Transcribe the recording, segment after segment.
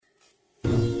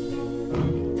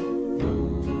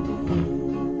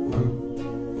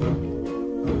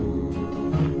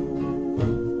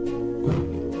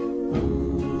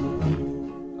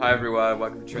Hi everyone,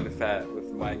 welcome to Chewing the Fat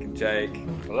with Mike and Jake.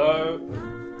 Hello.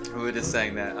 We were just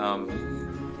saying that,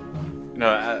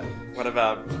 what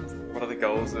are the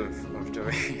goals of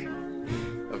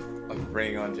doing, of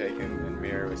bringing on Jake and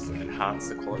Mira was to enhance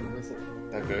the quality, was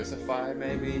it? Diversify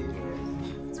maybe?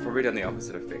 It's probably done the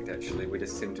opposite effect actually. We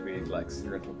just seem to be like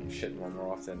talking shit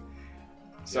more often.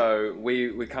 So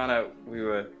we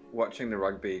were watching the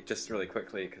rugby just really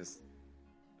quickly because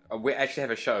we actually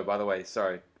have a show, by the way.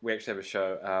 Sorry, we actually have a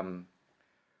show.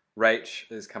 Rach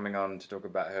is coming on to talk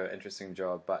about her interesting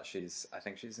job, but I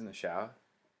think she's in the shower.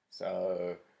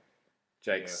 So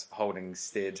Jake's holding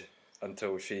stead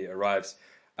until she arrives.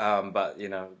 But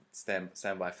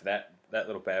stand by for that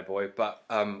little bad boy. But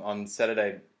on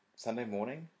Sunday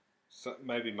morning, So,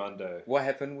 maybe Monday. what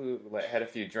happened? We had a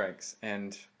few drinks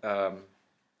and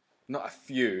not a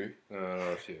few.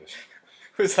 Oh, yes.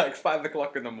 It was like 5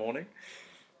 o'clock in the morning.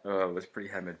 Oh, it was pretty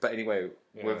hammered. But anyway,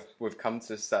 we've come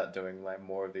to start doing like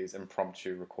more of these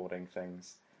impromptu recording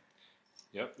things.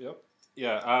 Yep.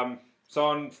 Yeah.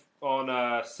 So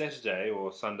on Saturday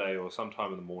or Sunday or sometime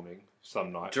in the morning,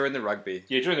 some night During the rugby.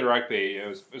 Yeah, during the rugby, it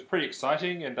was pretty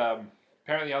exciting, and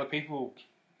apparently other people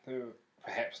who were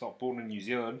perhaps not born in New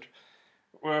Zealand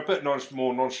were a bit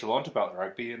more nonchalant about the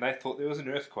rugby, and they thought there was an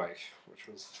earthquake, which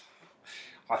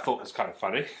I thought was kind of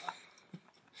funny.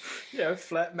 Yeah,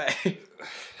 flatmate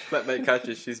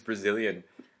Katja, she's Brazilian.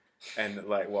 And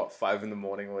like 5 in the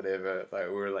morning or whatever, like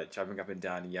we were like jumping up and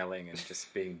down, yelling and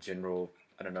just being general,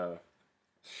 I don't know,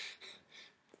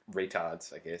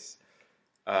 retards, I guess.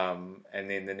 And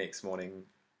then the next morning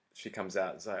she comes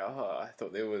out and is like, oh, I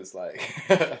thought there was like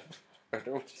I don't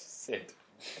know what she said.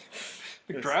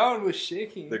 The ground was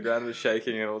shaking. The ground was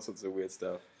shaking and all sorts of weird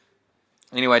stuff.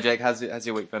 Anyway, Jake, how's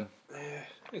your week been? Yeah,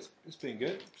 it's been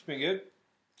good. It's been good.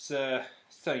 It's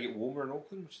starting to get warmer in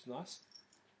Auckland, which is nice.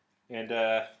 And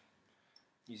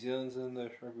New Zealand's in the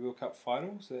Rugby World Cup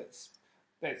final, so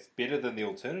that's better than the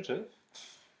alternative.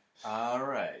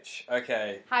 Alright.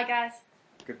 Okay. Hi guys.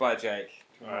 Goodbye, Jake.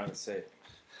 Alright. Let's see.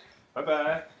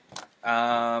 Bye-bye.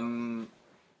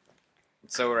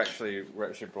 So we're actually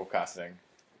broadcasting.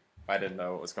 I didn't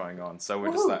know what was going on, so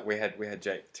we're just like we had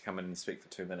Jake to come in and speak for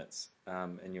 2 minutes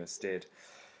in your stead.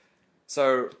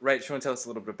 So, Rach, you want to tell us a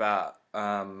little bit about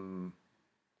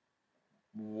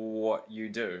what you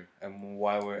do and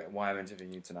why I'm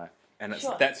interviewing you tonight? And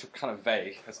that's kind of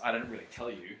vague because I didn't really tell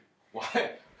you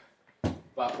why.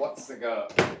 But what's the go?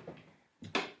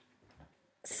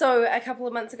 So a couple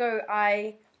of months ago,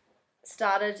 I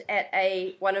started at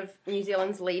one of New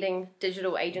Zealand's leading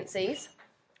digital agencies,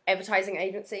 advertising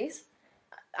agencies.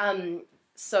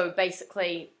 So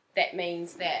basically, that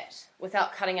means that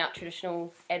without cutting out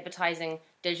traditional advertising,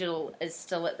 digital is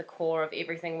still at the core of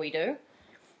everything we do.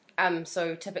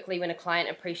 So typically when a client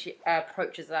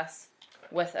approaches us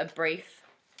with a brief,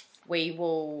 we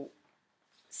will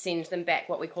send them back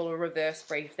what we call a reverse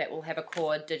brief that will have a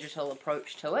core digital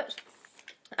approach to it.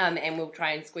 And we'll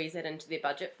try and squeeze it into their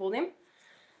budget for them.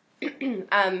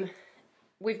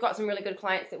 We've got some really good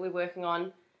clients that we're working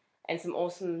on and some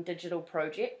awesome digital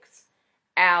projects.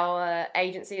 Our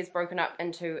agency is broken up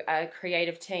into a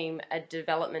creative team, a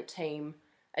development team,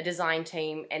 a design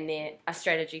team, and then a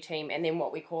strategy team, and then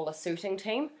what we call a suiting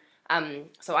team.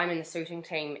 So I'm in the suiting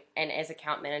team, and as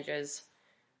account managers,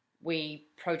 we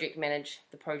project manage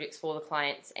the projects for the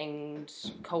clients and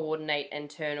coordinate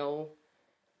internal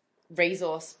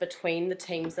resource between the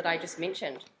teams that I just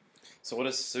mentioned. So what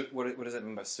does it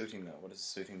mean by suiting though? What is a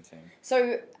suiting team?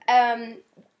 So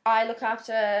I look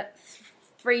after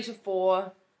 3 to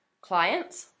 4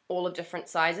 clients, all of different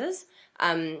sizes.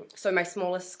 So my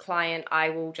smallest client, I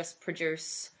will just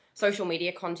produce social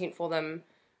media content for them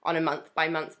on a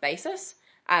month-by-month basis.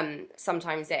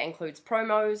 Sometimes that includes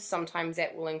promos. Sometimes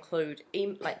that will include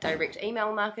direct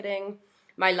email marketing.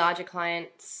 My larger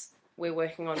clients, we're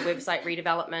working on website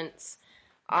redevelopments.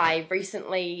 I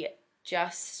recently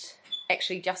just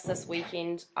this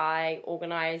weekend, I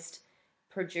organised,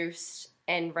 produced,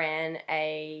 and ran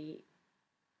a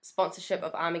sponsorship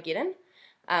of Armageddon.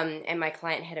 And my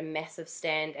client had a massive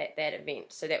stand at that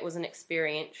event. So that was an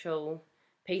experiential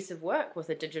piece of work with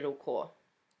a digital core.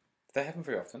 Does that happen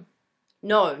very often?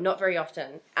 No, not very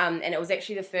often. And it was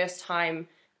actually the first time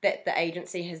that the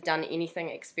agency has done anything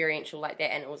experiential like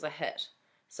that, and it was a hit.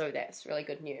 So that's really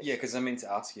good news. Yeah, because I meant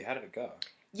to ask you, how did it go?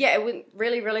 Yeah, it went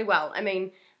really, really well. I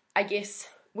mean, I guess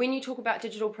when you talk about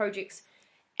digital projects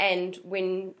and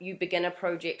when you begin a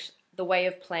project, the way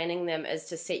of planning them is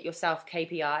to set yourself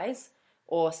KPIs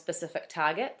or specific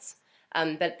targets.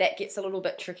 But that gets a little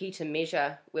bit tricky to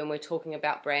measure when we're talking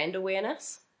about brand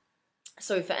awareness.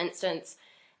 So for instance,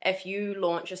 if you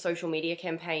launch a social media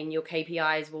campaign, your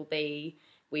KPIs will be,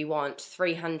 we want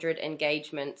 300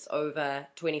 engagements over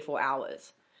 24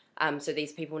 hours. So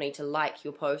these people need to like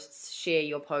your posts, share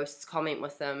your posts, comment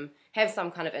with them, have some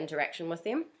kind of interaction with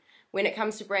them. When it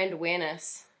comes to brand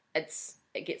awareness,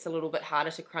 it gets a little bit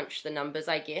harder to crunch the numbers,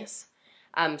 I guess.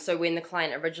 So when the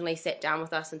client originally sat down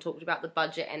with us and talked about the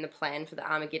budget and the plan for the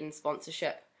Armageddon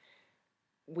sponsorship,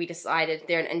 we decided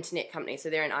they're an internet company, so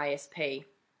they're an ISP.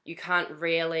 You can't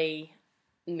really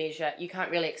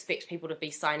expect people to be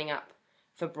signing up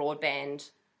for broadband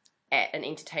at an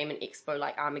entertainment expo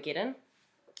like Armageddon.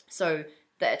 So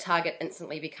the target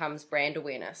instantly becomes brand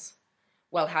awareness.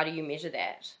 Well, how do you measure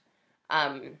that?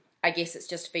 I guess it's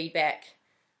just feedback,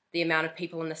 the amount of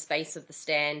people in the space of the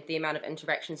stand, the amount of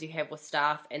interactions you have with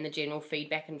staff, and the general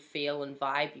feedback and feel and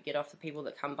vibe you get off the people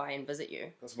that come by and visit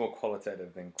you. That's more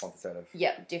qualitative than quantitative.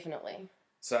 Yeah, definitely.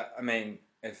 So, I mean,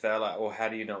 if they're like, well, how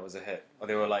do you know it was a hit? Or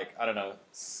there were like, I don't know,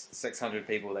 600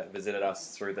 people that visited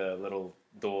us through the little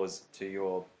doors to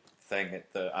your thing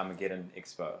at the Armageddon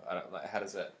Expo. How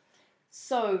does it?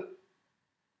 So,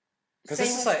 because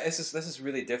this is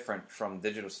really different from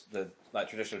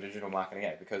traditional digital marketing,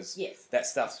 because yes, that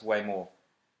stuff's way more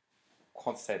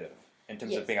quantitative in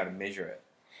terms of being able to measure it.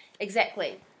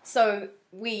 Exactly. So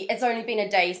it's only been a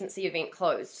day since the event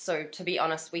closed. So to be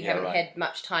honest, we haven't had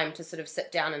much time to sort of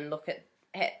sit down and look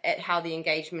at how the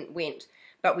engagement went.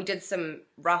 But we did some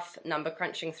rough number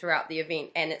crunching throughout the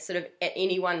event, and it's sort of at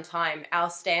any one time, our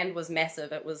stand was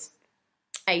massive. It was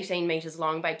 18 meters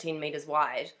long by 10 meters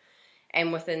wide.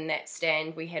 And within that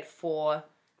stand, we had 4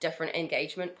 different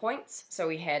engagement points. So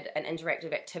we had an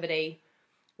interactive activity,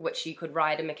 which you could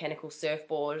ride a mechanical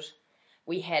surfboard.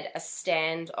 We had a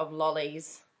stand of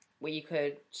lollies where you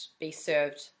could be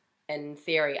served, in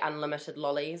theory, unlimited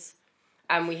lollies.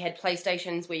 We had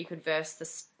PlayStations where you could verse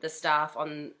the staff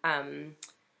on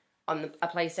a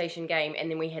PlayStation game, and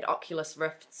then we had Oculus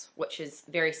Rifts, which is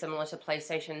very similar to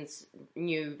PlayStation's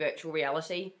new virtual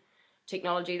reality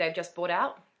technology they've just brought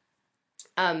out.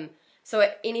 So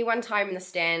at any one time in the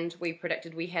stand, we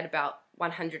predicted we had about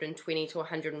 120 to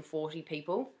 140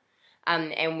 people,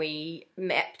 and we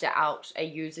mapped out a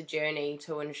user journey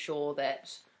to ensure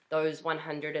that those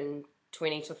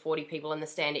 120 to 40 people in the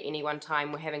stand at any one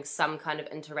time were having some kind of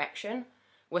interaction,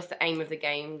 with the aim of the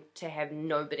game to have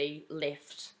nobody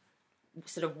left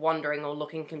sort of wandering or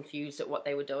looking confused at what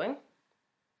they were doing.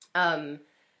 My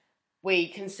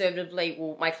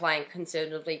client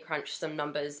conservatively crunched some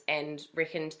numbers and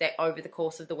reckoned that over the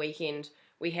course of the weekend,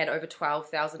 we had over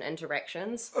 12,000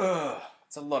 interactions. Ugh,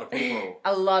 it's a lot of people.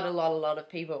 A lot of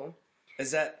people.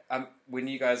 Is that, when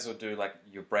you guys will do like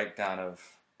your breakdown of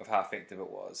how effective it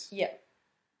was? Yeah.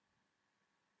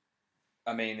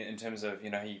 I mean, in terms of,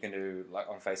 you can do like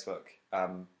on Facebook,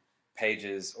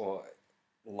 pages or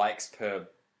likes per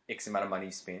X amount of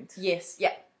money spent. Yes,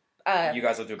 yeah. You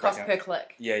guys will do a cost per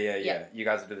click. Yeah. You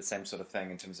guys will do the same sort of thing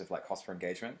in terms of like cost per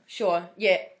engagement. Sure.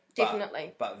 Yeah.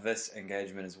 Definitely. But this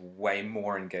engagement is way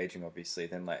more engaging, obviously,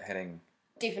 than like hitting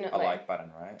definitely a like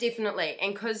button, right? Definitely.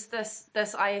 And because this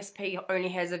ISP only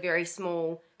has a very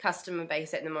small customer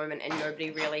base at the moment, and nobody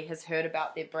really has heard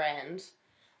about their brand.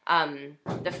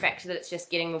 The fact that it's just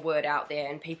getting the word out there,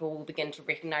 and people will begin to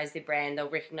recognise their brand, they'll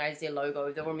recognise their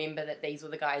logo, they'll remember that these were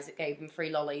the guys that gave them free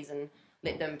lollies and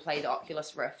let them play the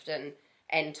Oculus Rift,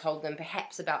 and told them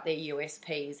perhaps about their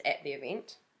USPs at the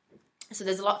event. So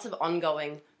there's lots of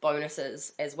ongoing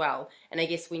bonuses as well. And I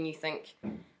guess when you think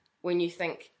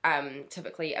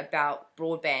typically about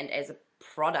broadband as a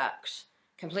product,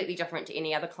 completely different to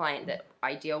any other client that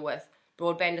I deal with,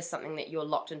 broadband is something that you're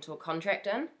locked into a contract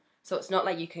in. So it's not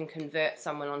like you can convert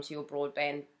someone onto your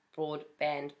broadband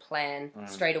plan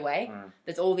straight away.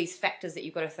 There's all these factors that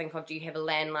you've got to think of. Do you have a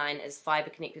landline? Is fiber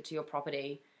connected to your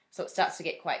property? So it starts to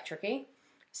get quite tricky.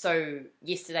 So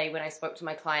yesterday when I spoke to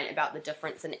my client about the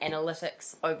difference in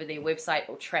analytics over their website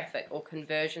or traffic or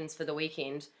conversions for the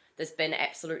weekend, there's been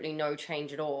absolutely no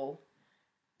change at all.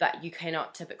 But you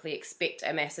cannot typically expect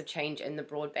a massive change in the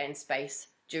broadband space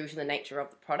due to the nature of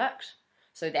the product.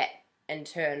 So that in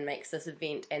turn makes this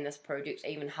event and this project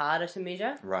even harder to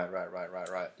measure. Right.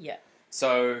 Yeah.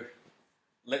 So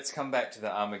let's come back to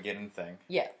the Armageddon thing.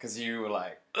 Yeah. Because you were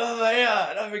like, oh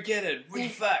yeah, Armageddon,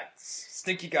 what facts?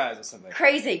 Stinky guys or something.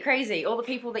 Crazy. All the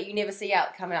people that you never see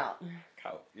out come out.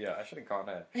 Yeah, I should have gone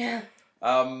there. Yeah.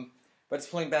 But it's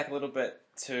pulling back a little bit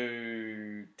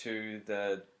to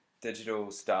the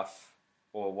digital stuff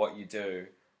or what you do.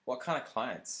 What kind of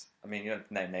clients? I mean, you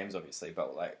don't name names obviously,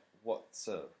 but like what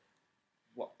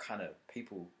kind of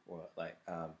people or like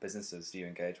businesses do you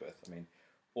engage with? I mean,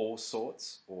 all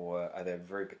sorts, or are there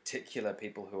very particular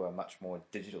people who are much more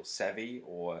digital savvy,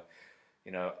 or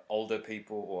older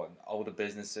people or older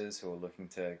businesses who are looking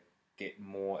to get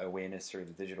more awareness through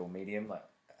the digital medium? Like,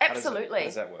 Absolutely. How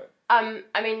does that work?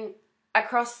 I mean,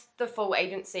 across the full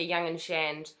agency, Young and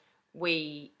Shand,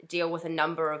 we deal with a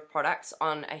number of products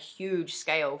on a huge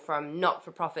scale, from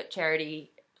not-for-profit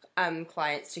charity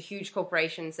clients to huge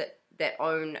corporations that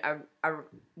own a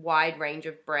wide range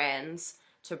of brands,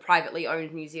 to privately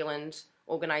owned New Zealand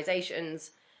organizations.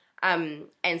 And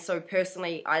so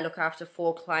personally, I look after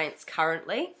 4 clients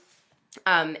currently.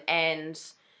 And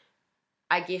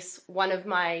I guess one of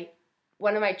my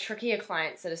trickier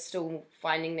clients that are still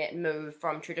finding that move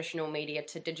from traditional media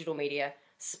to digital media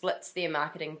splits their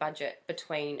marketing budget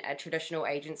between a traditional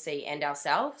agency and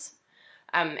ourselves.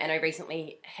 And I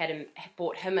recently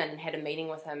brought him in and had a meeting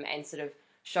with him and sort of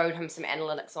showed him some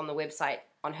analytics on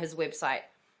his website,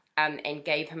 and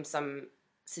gave him some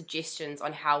suggestions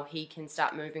on how he can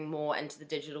start moving more into the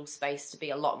digital space to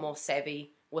be a lot more savvy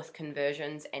with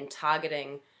conversions and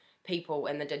targeting people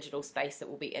in the digital space that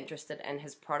will be interested in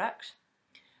his product.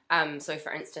 So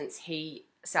for instance, he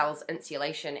sells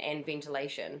insulation and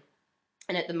ventilation,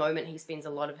 and at the moment he spends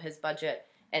a lot of his budget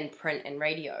in print and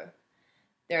radio.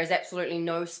 There is absolutely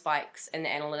no spikes in the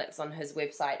analytics on his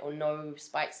website, or no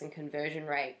spikes in conversion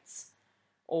rates,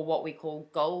 or what we call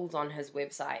goals on his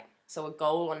website. So a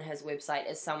goal on his website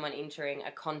is someone entering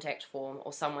a contact form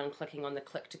or someone clicking on the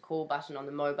click to call button on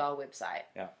the mobile website.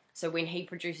 Yeah. So when he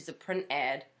produces a print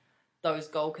ad, those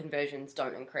goal conversions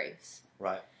don't increase.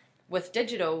 Right. With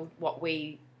digital, what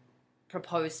we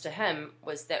proposed to him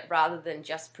was that rather than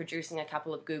just producing a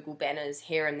couple of Google banners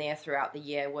here and there throughout the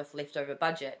year with leftover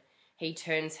budget, he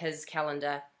turns his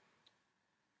calendar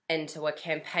into a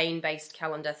campaign-based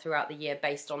calendar throughout the year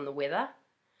based on the weather.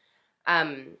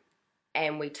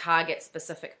 And we target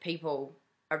specific people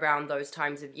around those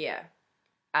times of year.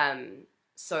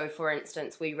 So for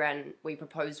instance, we run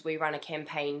a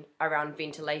campaign around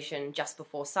ventilation just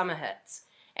before summer hits,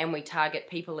 and we target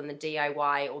people in the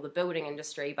DIY or the building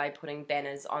industry by putting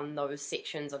banners on those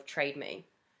sections of Trade Me.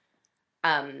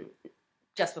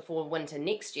 Just before winter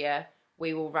next year,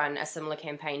 we will run a similar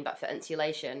campaign but for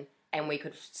insulation, and we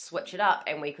could switch it up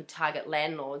and we could target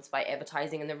landlords by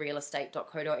advertising in the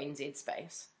realestate.co.nz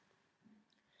space.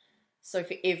 So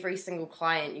for every single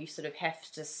client, you sort of have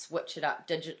to switch it up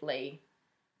digitally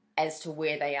as to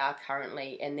where they are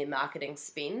currently in their marketing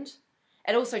spend.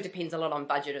 It also depends a lot on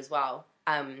budget as well.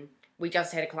 We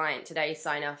just had a client today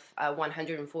sign off a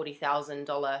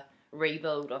 $140,000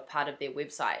 rebuild of part of their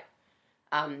website.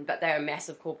 But they're a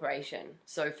massive corporation.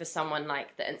 So for someone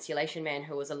like the Insulation Man,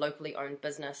 who is a locally owned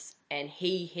business, and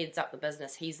he heads up the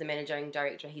business, he's the managing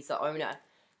director, he's the owner,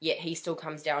 yet he still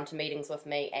comes down to meetings with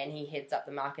me and he heads up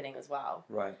the marketing as well.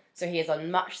 Right. So he has a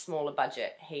much smaller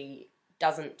budget. He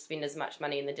doesn't spend as much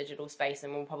money in the digital space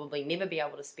and will probably never be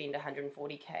able to spend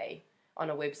 $140K on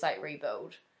a website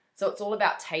rebuild. So it's all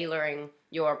about tailoring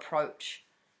your approach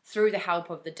through the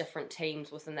help of the different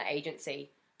teams within the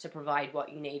agency to provide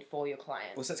what you need for your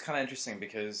client. Well, so it's kind of interesting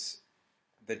because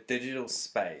the digital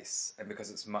space, and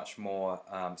because it's much more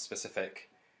specific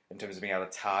in terms of being able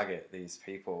to target these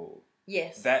people,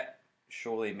 yes, that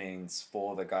surely means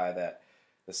for the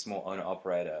small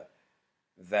owner-operator,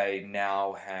 they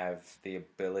now have the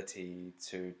ability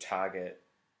to target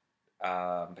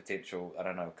potential,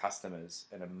 customers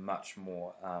in a much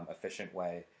more efficient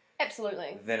way.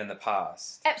 Absolutely. Than in the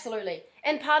past. Absolutely.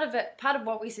 And part of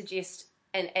what we suggest,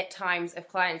 and at times if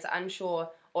clients are unsure,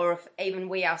 or if even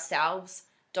we ourselves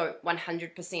don't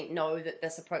 100% know that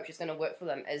this approach is going to work for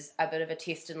them, is a bit of a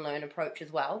test and learn approach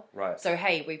as well. Right. So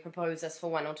hey, we propose this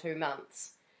for 1 or 2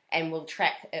 months, and we'll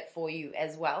track it for you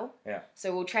as well. Yeah.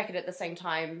 So we'll track it at the same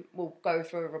time. We'll go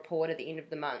through a report at the end of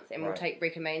the month, and we'll take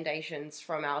recommendations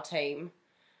from our team.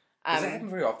 Does that happen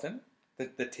very often,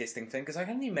 the testing thing? Because I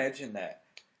can only imagine that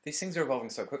these things are evolving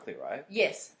so quickly, right?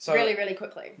 Yes, so really, really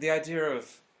quickly. The idea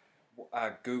of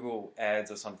Google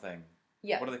ads or something.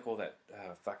 Yeah. What do they call that?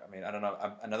 I don't know.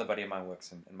 Another buddy of mine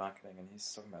works in marketing, and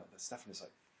he's talking about this stuff, and it's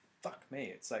like, fuck me.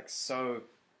 It's like so...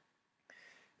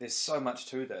 There's so much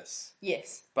to this.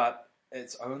 Yes. But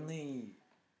it's only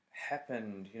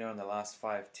happened, in the last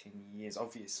 5-10 years,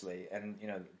 obviously. And,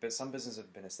 but some businesses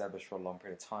have been established for a long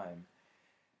period of time.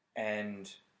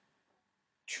 And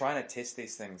trying to test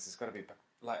these things has got to be...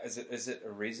 Like, is it a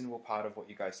reasonable part of what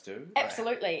you guys do?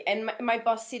 Absolutely. And my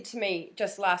boss said to me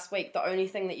just last week, the only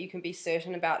thing that you can be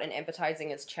certain about in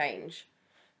advertising is change.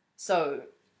 So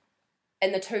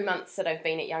in the 2 months that I've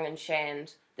been at Young and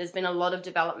Shand, there's been a lot of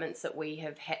developments that we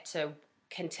have had to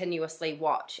continuously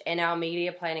watch, and our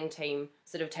media planning team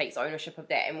sort of takes ownership of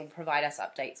that and will provide us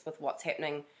updates with what's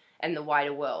happening in the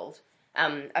wider world.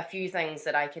 A few things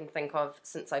that I can think of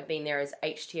since I've been there is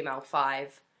HTML5,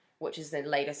 which is the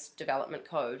latest development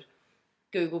code.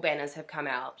 Google banners have come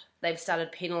out. They've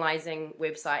started penalizing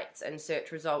websites and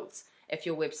search results if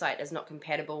your website is not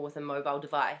compatible with a mobile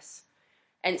device.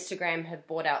 Instagram have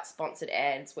bought out sponsored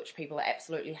ads, which people are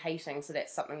absolutely hating, so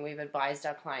that's something we've advised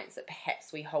our clients that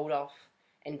perhaps we hold off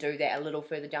and do that a little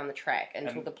further down the track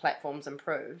until the platform's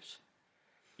improved.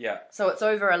 Yeah. So it's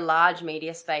over a large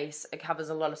media space. It covers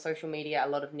a lot of social media, a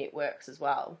lot of networks as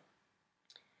well.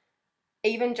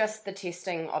 Even just the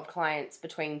testing of clients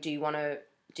between do you want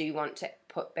to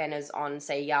put banners on,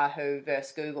 say, Yahoo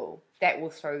versus Google, that will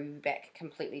throw you back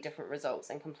completely different results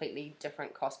and completely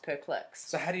different cost per clicks.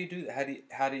 So how do you do that?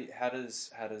 How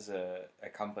does a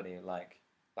company like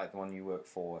the one you work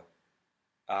for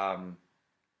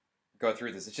go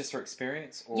through this? It's just for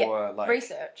experience or like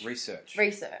research.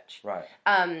 Right.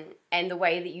 And the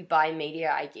way that you buy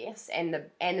media, I guess, and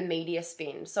the media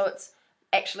spend. So it's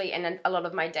actually, and a lot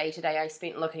of my day-to-day I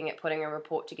spent looking at putting a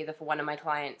report together for one of my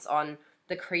clients on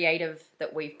the creative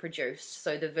that we've produced,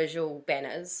 so the visual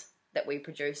banners that we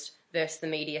produced versus the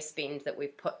media spend that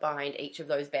we've put behind each of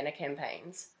those banner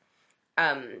campaigns,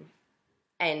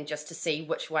 and just to see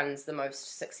which ones the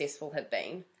most successful have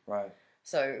been. Right.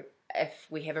 So if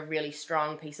we have a really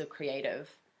strong piece of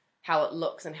creative, how it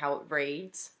looks and how it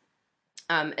reads,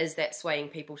 is that swaying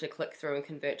people to click through and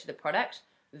convert to the product,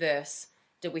 versus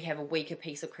did we have a weaker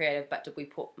piece of creative but did we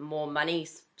put more money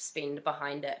spend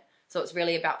behind it? So it's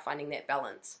really about finding that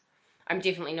balance. I'm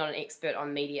definitely not an expert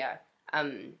on media.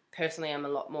 Personally, I'm a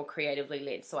lot more creatively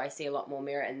led, so I see a lot more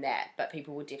merit in that. But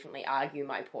people would definitely argue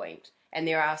my point. And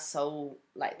there are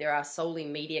solely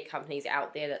media companies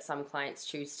out there that some clients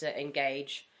choose to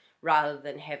engage rather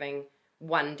than having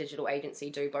one digital agency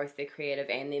do both their creative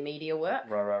and their media work.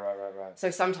 Right. So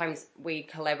sometimes we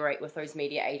collaborate with those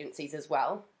media agencies as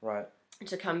well. Right.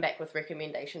 To come back with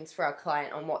recommendations for our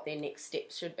client on what their next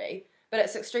steps should be. But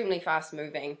it's extremely fast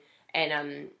moving,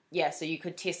 and so you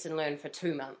could test and learn for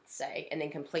 2 months, say, and then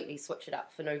completely switch it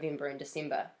up for November and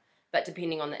December. But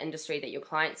depending on the industry that your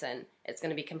client's in, it's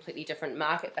going to be completely different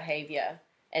market behaviour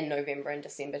in November and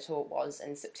December to it was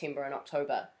in September and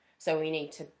October. So we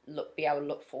need to be able to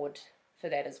look forward for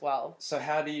that as well. So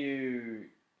how do you,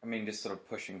 just sort of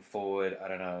pushing forward, I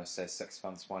don't know, say 6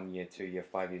 months, 1 year, 2 year,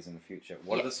 5 years in the future,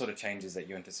 what are the sort of changes that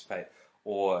you anticipate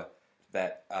or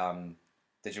that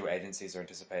digital agencies are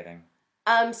anticipating?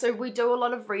 So we do a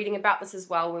lot of reading about this as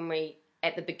well when we,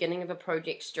 at the beginning of a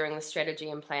project during the strategy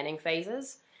and planning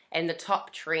phases, and the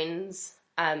top trends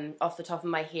off the top of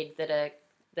my head that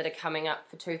are coming up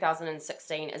for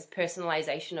 2016 is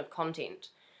personalization of content,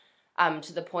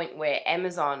 to the point where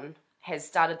Amazon has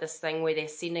started this thing where they're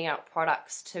sending out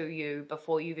products to you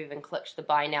before you've even clicked the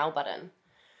buy now button.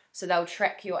 So they'll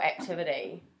track your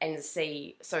activity and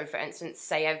see, so for instance,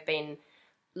 say I've been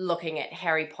looking at the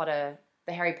Harry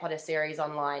Potter series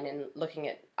online and looking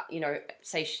at,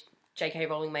 say J.K.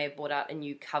 Rowling may have bought out a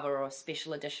new cover or a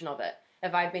special edition of it.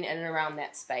 If I've been in and around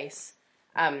that space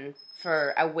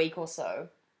for a week or so,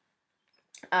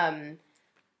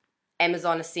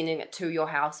 Amazon is sending it to your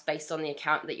house based on the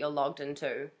account that you're logged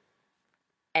into.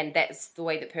 And that's the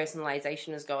way that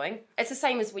personalization is going. It's the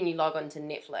same as when you log on to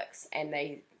Netflix and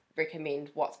they recommend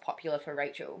what's popular for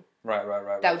Rachel.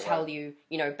 Right. They'll tell you,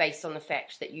 based on the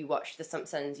fact that you watched The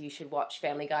Simpsons, you should watch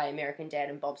Family Guy, American Dad,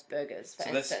 and Bob's Burgers, for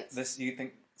instance. This you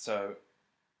think, so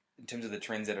in terms of the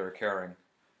trends that are occurring...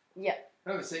 Yeah.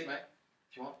 Have a seat, mate,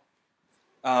 if you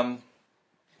want.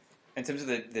 In terms of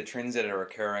the trends that are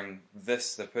occurring, the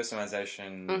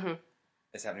personalization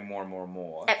is happening more and more and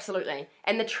more. Absolutely.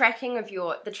 And the tracking of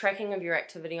your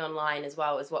activity online as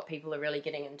well is what people are really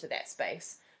getting into that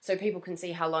space. So people can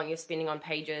see how long you're spending on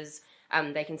pages.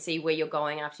 They can see where you're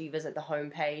going after you visit the home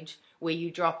page, where you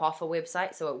drop off a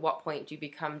website, so at what point do you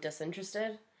become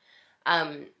disinterested.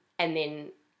 And then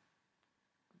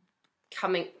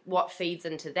what feeds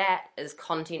into that is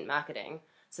content marketing.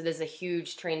 So there's a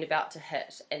huge trend about to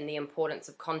hit in the importance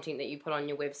of content that you put on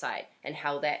your website and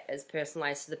how that is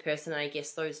personalized to the person. And I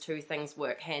guess those two things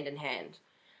work hand in hand.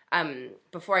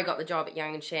 Before I got the job at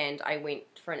Young & Shand, I went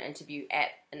for an interview at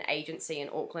an agency in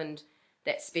Auckland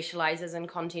that specializes in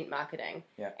content marketing.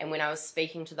 Yeah. And when I was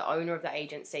speaking to the owner of the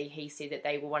agency, he said that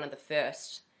they were one of the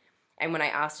first. And when I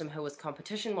asked him who his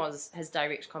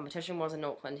direct competition was in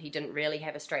Auckland, he didn't really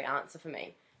have a straight answer for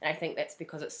me. And I think that's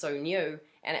because it's so new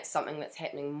and it's something that's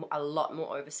happening a lot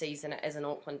more overseas than it is in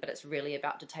Auckland, but it's really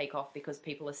about to take off because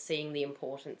people are seeing the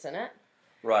importance in it.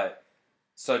 Right.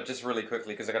 So just really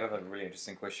quickly, because I got another really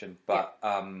interesting question, but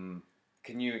can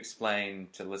you explain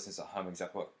to listeners at home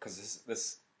exactly what? Because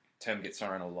this term gets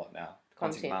thrown around a lot now.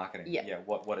 Content marketing. Yeah.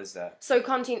 What is that? So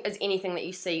content is anything that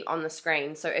you see on the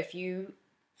screen. So if you,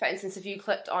 for instance, if you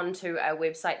clicked onto a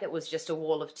website that was just a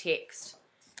wall of text,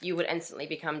 you would instantly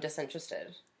become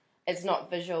disinterested. It's not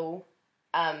visual.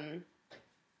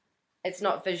 It's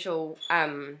not visual.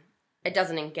 It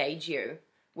doesn't engage you.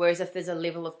 Whereas if there's a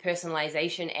level of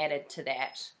personalization added to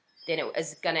that, then it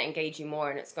is going to engage you more,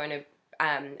 and it's going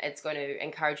to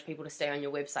encourage people to stay on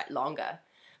your website longer.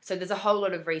 So there's a whole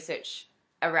lot of research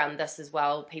around this as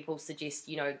well. People suggest,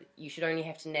 you should only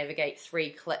have to navigate 3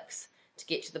 clicks to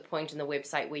get to the point in the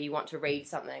website where you want to read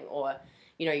something, or,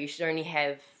 you should only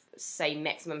have, say,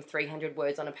 maximum 300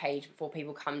 words on a page before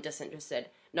people become disinterested.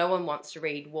 No one wants to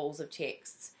read walls of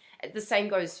texts. The same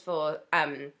goes for,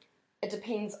 it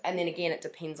depends, and then again, it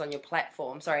depends on your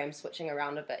platform. Sorry, I'm switching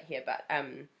around a bit here, but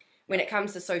when it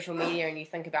comes to social media and you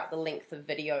think about the length of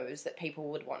videos that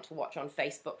people would want to watch on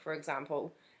Facebook, for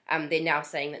example, they're now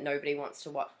saying that nobody wants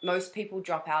to watch. Most people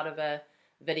drop out of a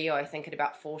video, I think, at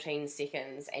about 14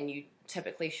 seconds, and you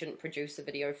typically shouldn't produce a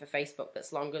video for Facebook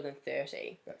that's longer than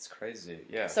 30. That's crazy,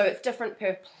 yeah. So it's different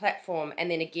per platform, and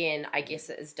then again, I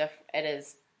guess it is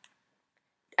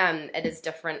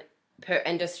different per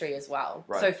industry as well.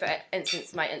 Right. So for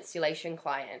instance, my installation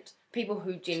client, people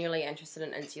who genuinely interested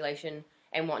in installation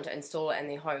and want to install it in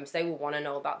their homes, they will want to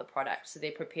know about the product, so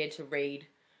they're prepared to read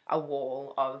a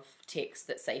wall of text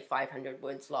that's, say, 500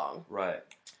 words long. Right.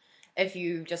 If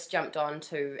you just jumped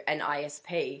onto an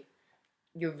ISP,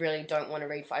 you really don't want to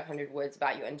read 500 words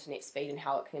about your internet speed and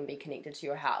how it can be connected to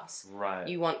your house. Right.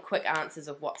 You want quick answers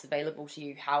of what's available to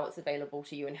you, how it's available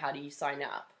to you, and how do you sign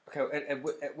up. Okay,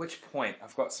 at which point,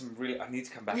 I've got some really, I need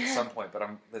to come back at some point, but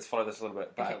let's follow this a little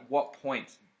bit. But Okay. at what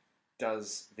point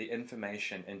does the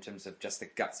information, in terms of just the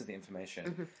guts of the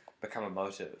information, become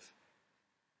emotive?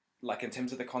 Like in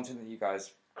terms of the content that you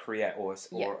guys create, or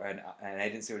an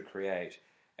agency would create,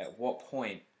 at what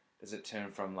point does it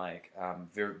turn from like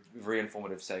very, very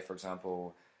informative, say for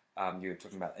example, you were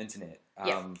talking about the internet,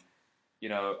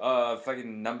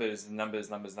 fucking numbers.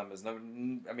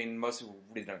 I mean, most people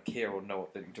really don't care or know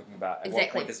what they're talking about. At what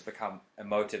point does it become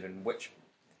emotive, and which?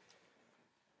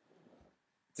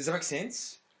 Does that make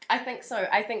sense? I think so.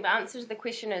 I think the answer to the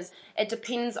question is it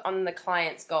depends on the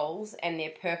client's goals and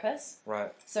their purpose.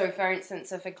 Right. So, for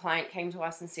instance, if a client came to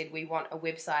us and said, we want a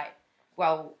website,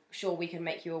 well, sure, we can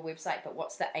make you a website, but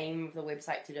what's the aim of the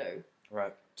website to do?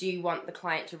 Right. Do you want the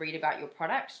client to read about your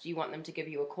product? Do you want them to give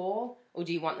you a call? Or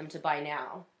do you want them to buy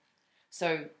now?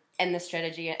 So, in the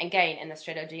strategy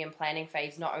and planning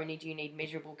phase, not only do you need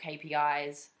measurable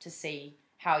KPIs to see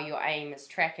how your aim is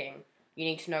tracking, you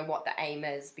need to know what the aim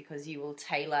is, because you will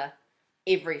tailor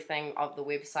everything of the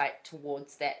website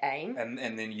towards that aim. And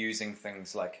then using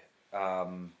things like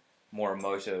more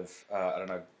emotive,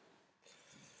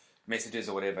 messages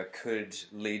or whatever could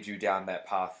lead you down that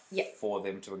path for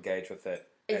them to engage with it.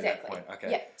 Exactly. At that point.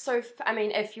 Okay. Yeah. So,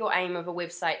 if your aim of a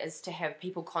website is to have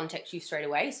people contact you straight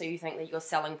away, so you think that your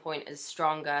selling point is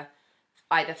stronger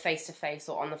either face-to-face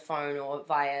or on the phone or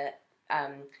via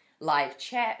live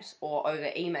chat or over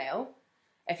email,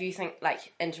 if you think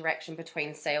like interaction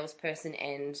between salesperson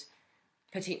and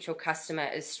potential customer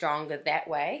is stronger that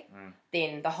way,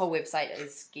 then the whole website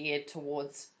is geared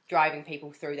towards driving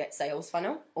people through that sales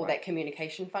funnel or that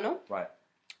communication funnel. Right.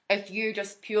 If you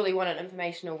just purely want an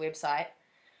informational website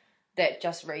that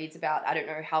just reads about, I don't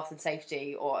know, health and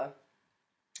safety or,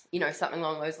 something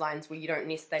along those lines where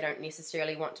they don't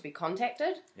necessarily want to be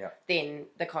contacted, then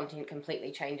the content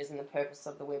completely changes and the purpose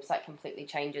of the website completely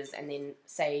changes. And then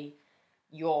say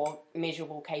your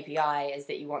measurable KPI is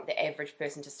that you want the average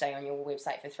person to stay on your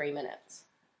website for 3 minutes.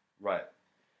 Right.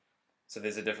 So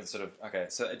there's a different sort of, okay,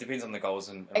 so it depends on the goals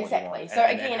and exactly. what you want. So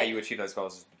and again, how you achieve those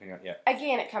goals is depending on,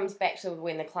 Again, it comes back to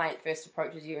when the client first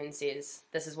approaches you and says,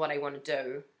 this is what I want to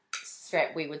do.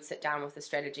 We would sit down with the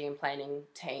strategy and planning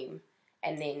team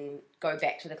and then go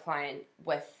back to the client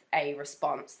with a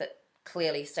response that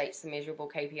clearly states the measurable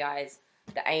KPIs,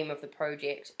 the aim of the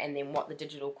project, and then what the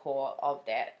digital core of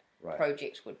that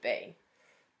project would be.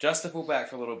 Just to pull back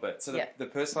for a little bit, so the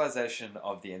personalization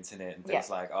of the internet and things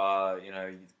like,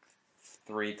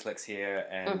 3 clicks here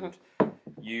and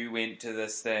you went to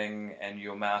this thing and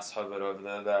your mouse hovered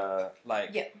over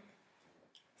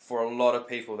for a lot of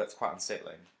people that's quite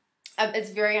unsettling.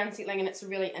 It's very unsettling, and it's a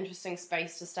really interesting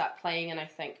space to start playing in, I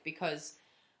think, because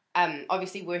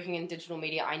obviously working in digital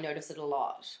media, I notice it a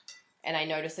lot. And I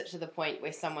notice it to the point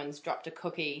where someone's dropped a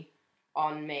cookie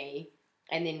on me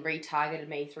and then retargeted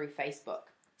me through Facebook.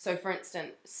 So, for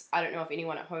instance, I don't know if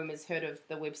anyone at home has heard of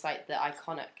the website The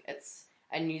Iconic. It's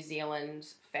a New Zealand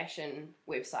fashion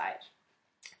website,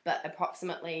 but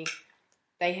approximately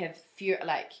they have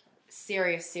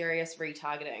serious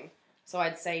retargeting. So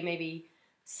I'd say maybe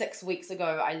 6 weeks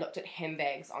ago I looked at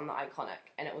handbags on The Iconic,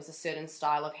 and it was a certain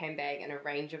style of handbag in a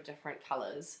range of different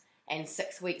colours. And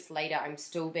 6 weeks later, I'm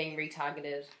still being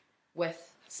retargeted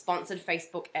with sponsored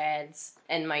Facebook ads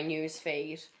in my news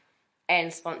feed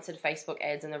and sponsored Facebook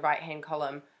ads in the right-hand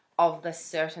column of this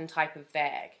certain type of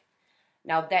bag.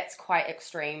 Now, that's quite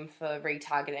extreme for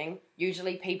retargeting.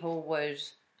 Usually people would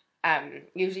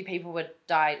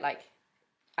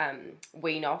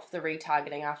wean off the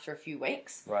retargeting after a few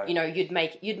weeks. Right. You know, you'd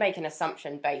make an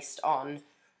assumption based on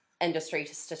industry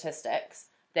statistics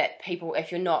that people,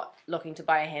 if you're not looking to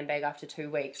buy a handbag after 2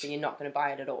 weeks, then you're not going to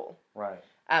buy it at all. Right.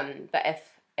 But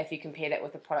if you compare that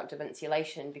with the product of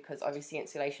insulation, because obviously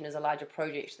insulation is a larger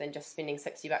project than just spending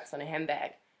 $60 on a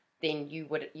handbag, then you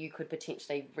could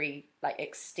potentially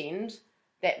extend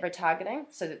that retargeting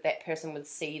so that person would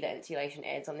see the insulation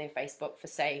ads on their Facebook for,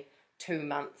 say, 2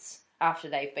 months after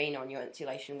they've been on your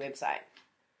insulation website.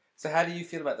 So how do you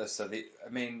feel about this?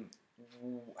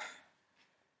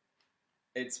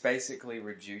 It's basically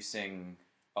reducing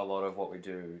a lot of what we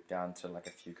do down to like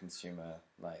a few consumer,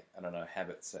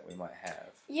 habits that we might have.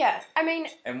 Yeah, I mean...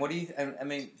 And what do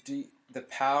you... the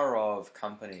power of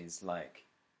companies like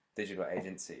digital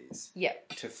agencies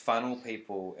to funnel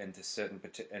people into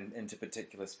into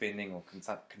particular spending or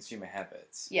consumer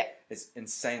habits is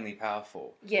insanely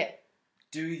powerful. Yeah.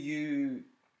 Do you,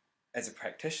 as a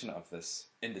practitioner of this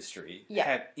industry, Yeah.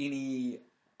 have any,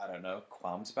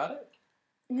 qualms about it?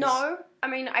 No, I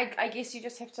mean, I guess you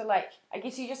just have to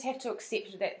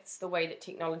accept that's the way that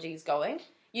technology is going.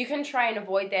 You can try and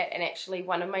avoid that, and actually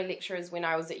one of my lecturers when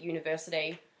I was at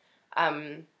university,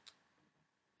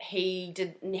 he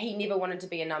never wanted to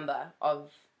be a number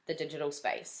of the digital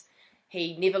space.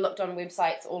 He never looked on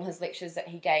websites. All his lectures that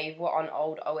he gave were on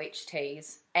old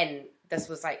OHTs, and this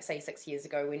was say 6 years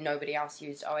ago when nobody else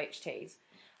used OHTs.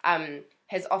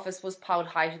 His office was piled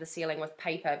high to the ceiling with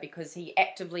paper because he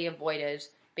actively avoided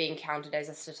being counted as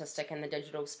a statistic in the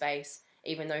digital space,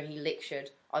 even though he lectured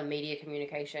on media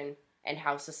communication and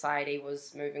how society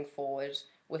was moving forward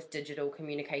with digital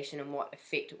communication and what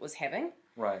effect it was having.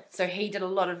 Right. So he did a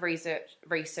lot of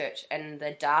research in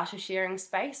the data sharing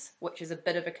space, which is a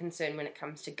bit of a concern when it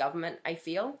comes to government, I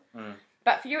feel. Mm.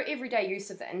 But for your everyday use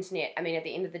of the internet, I mean, at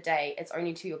the end of the day, it's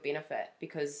only to your benefit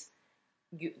because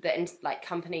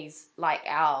companies like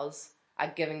ours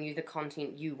are giving you the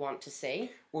content you want to see.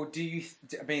 Well, the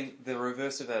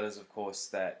reverse of that is, of course,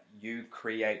 that you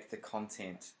create the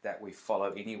content that we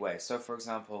follow anyway. So, for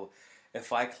example,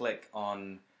 if I'm like, oh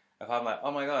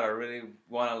my God, I really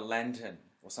want a lantern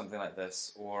or something like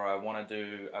this, or I want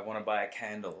to buy a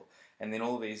candle, and then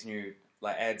all these new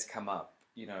ads come up,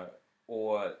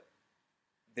 or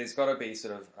there's got to be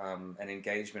sort of an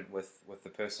engagement with the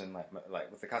person, like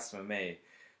with the customer, me,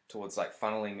 towards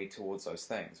funneling me towards those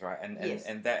things, right? And yes.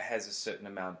 and that has a certain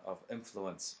amount of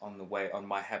influence on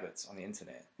my habits on the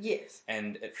internet. Yes.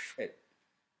 And it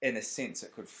in a sense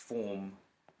it could form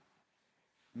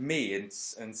me and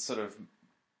sort of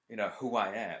who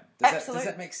I am. Does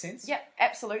that make sense? Yeah,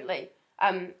 absolutely.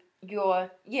 I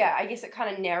guess it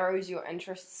kind of narrows your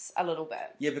interests a little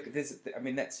bit. Yeah, because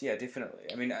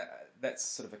definitely. That's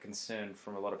sort of a concern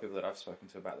from a lot of people that I've spoken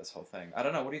to about this whole thing. I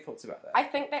don't know. What are your thoughts about that? I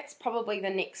think that's probably the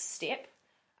next step.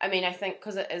 I mean, I think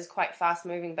because it is quite fast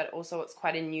moving, but also it's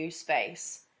quite a new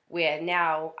space where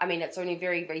now, it's only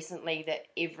very recently that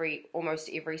almost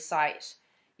every site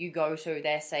you go to,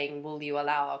 they're saying, will you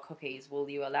allow our cookies? Will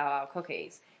you allow our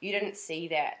cookies? You didn't see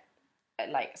that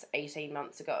 18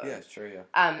 months ago. Yeah, it's true,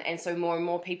 yeah. And so more and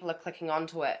more people are clicking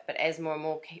onto it, but as more and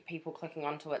more people clicking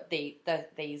onto it,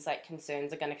 these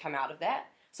concerns are going to come out of that.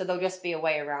 So there'll just be a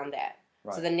way around that.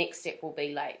 Right. So the next step will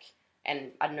be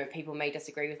and I don't know, people may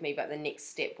disagree with me, but the next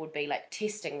step would be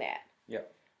testing that. Yeah.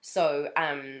 So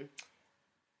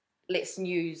let's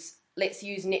use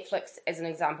Netflix as an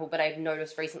example, but I've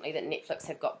noticed recently that Netflix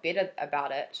have got better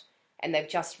about it. And they've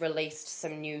just released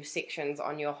some new sections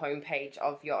on your homepage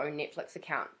of your own Netflix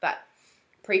account. But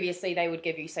previously they would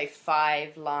give you, say,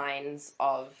 5 lines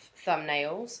of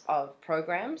thumbnails of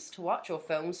programs to watch or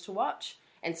films to watch.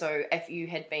 And so if you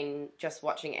had been just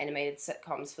watching animated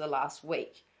sitcoms for the last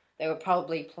week, they would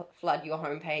probably flood your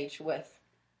homepage with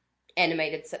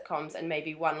animated sitcoms and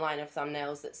maybe 1 line of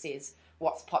thumbnails that says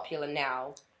what's popular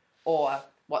now or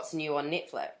what's new on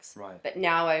Netflix. Right. But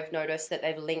now I've noticed that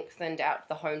they've lengthened out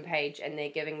the homepage and they're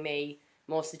giving me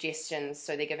more suggestions.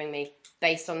 So they're giving me,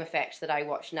 based on the fact that I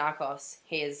watched Narcos,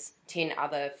 here's 10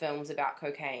 other films about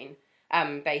cocaine.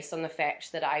 Based on the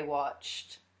fact that I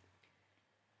watched,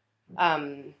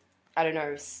 I don't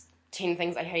know, 10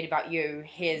 Things I Hate About You,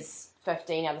 here's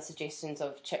 15 other suggestions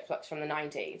of chick flicks from the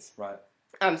 90s. Right.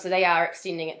 So they are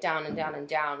extending it down and down and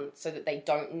down so that they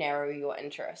don't narrow your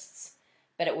interests.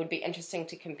 But it would be interesting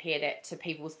to compare that to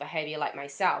people's behaviour like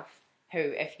myself, who,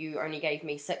 if you only gave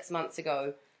me 6 months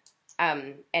ago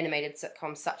animated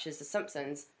sitcoms such as The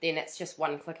Simpsons, then it's just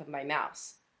one click of my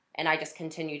mouse. And I just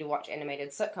continue to watch animated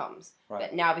sitcoms. Right.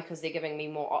 But now, because they're giving me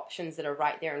more options that are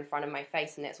right there in front of my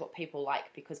face, and that's what people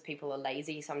like, because people are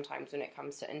lazy sometimes when it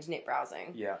comes to internet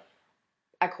browsing. Yeah.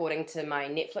 According to my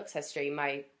Netflix history,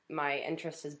 my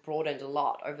interest has broadened a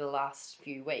lot over the last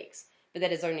few weeks. But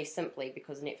that is only simply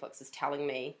because Netflix is telling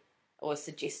me or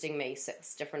suggesting me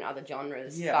 6 different other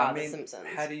genres bar The Simpsons.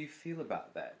 How do you feel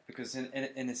about that? Because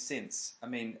in a sense, I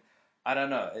mean, I don't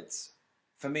know. It's,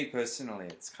 for me personally,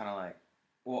 it's kind of like,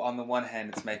 well, on the one hand,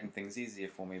 it's making things easier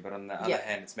for me, but on the other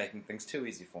hand, it's making things too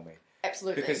easy for me.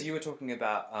 Absolutely. Because you were talking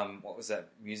about, what was that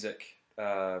music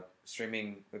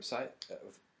streaming website?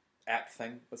 App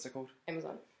thing? What's it called?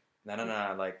 Amazon.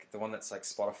 No, like the one that's like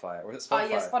Spotify. Or is it Spotify? Oh,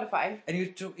 yeah, Spotify. And you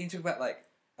talk about like,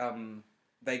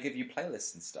 they give you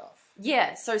playlists and stuff.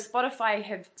 Yeah, so Spotify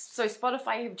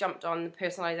have jumped on the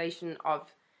personalization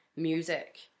of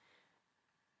music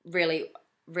really,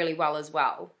 really well as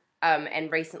well.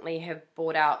 And recently have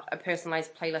brought out a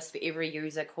personalized playlist for every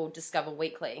user called Discover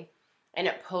Weekly. And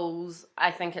it pulls, I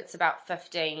think it's about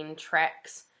 15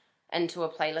 tracks into a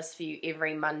playlist for you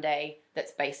every Monday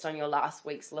that's based on your last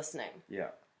week's listening. Yeah.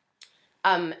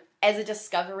 As a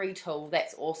discovery tool,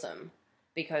 that's awesome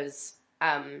because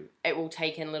it will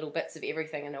take in little bits of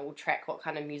everything and it will track what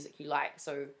kind of music you like.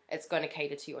 So it's going to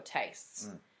cater to your tastes.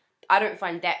 I don't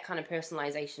find that kind of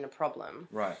personalization a problem.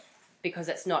 Right. Because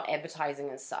it's not advertising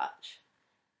as such.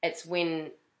 It's when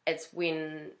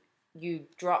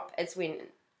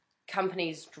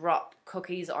companies drop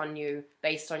cookies on you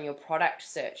based on your product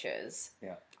searches.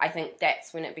 Yeah. I think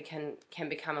that's when it can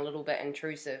become a little bit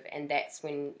intrusive, and that's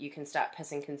when you can start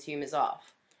pissing consumers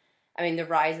off. I mean, the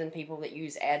rise in people that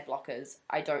use ad blockers,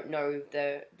 I don't know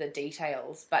the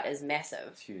details, but is massive.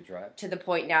 It's huge, right? To the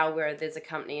point now where there's a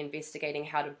company investigating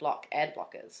how to block ad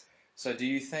blockers. So do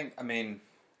you think, I mean,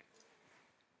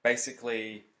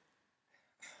 basically,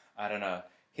 I don't know,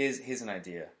 here's an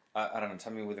idea. I don't know,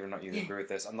 tell me whether or not you agree with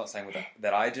this. I'm not saying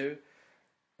that I do,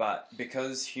 but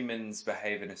because humans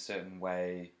behave in a certain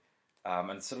way,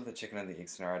 and sort of the chicken and the egg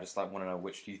scenario, I just like want to know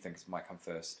which do you think might come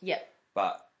first. Yeah.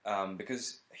 But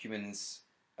because humans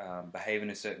behave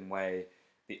in a certain way,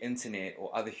 the internet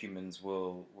or other humans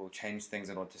will change things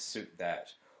in order to suit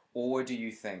that. Or do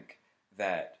you think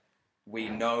that we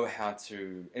know how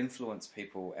to influence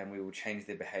people and we will change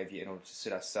their behavior in order to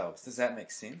suit ourselves? Does that make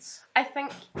sense? I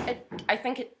think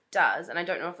it does, and I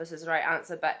don't know if this is the right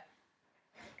answer, but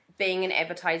being in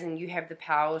advertising, you have the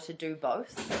power to do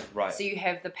both. Right. So you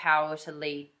have the power to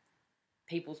lead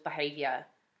people's behavior,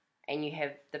 and you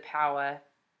have the power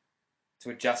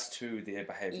to adjust to their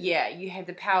behavior. Yeah, you have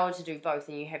the power to do both,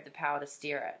 and you have the power to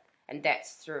steer it, and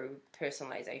that's through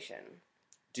personalization.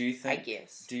 Do you think? I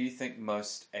guess. Do you think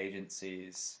most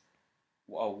agencies,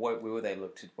 where will they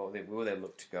look to? Where will they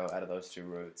look to go out of those two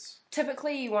routes?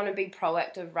 Typically, you want to be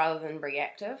proactive rather than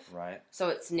reactive. Right. So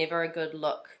it's never a good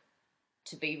look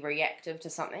to be reactive to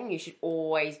something. You should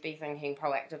always be thinking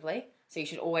proactively. So you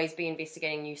should always be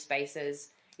investigating new spaces.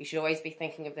 You should always be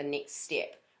thinking of the next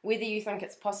step. Whether you think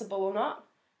it's possible or not,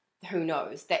 who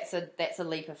knows? That's a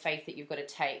leap of faith that you've got to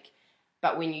take.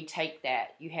 But when you take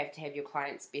that, you have to have your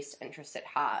client's best interests at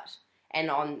heart. And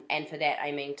for that,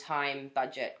 I mean time,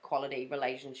 budget, quality,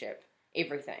 relationship,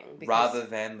 everything. Rather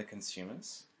than the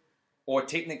consumers? Or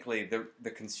technically, the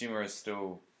consumer is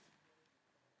still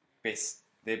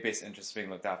their best interests being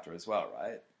looked after as well,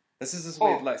 right? This is this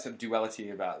weird sort of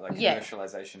duality about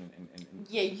commercialization.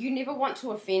 Yeah, you never want to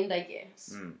offend, I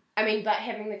guess. I mean, but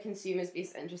having the consumer's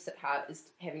best interests at heart is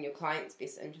having your client's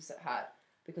best interests at heart.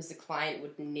 Because the client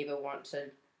would never want to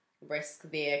risk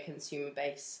their consumer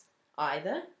base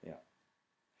either. Yeah.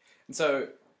 And so...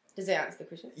 Does that answer the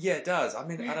question? Yeah, it does. I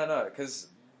mean, I don't know, because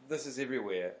this is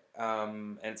everywhere.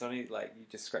 And it's only, like, you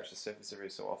just scratch the surface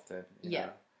every so often. You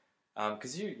know?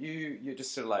 Because you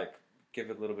just sort of, like,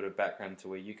 give a little bit of background to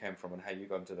where you came from and how you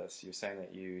got into this. You were saying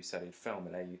that you studied film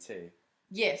at AUT.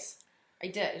 Yes, I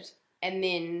did. And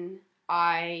then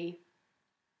I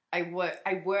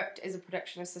worked as a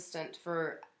production assistant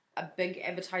for a big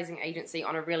advertising agency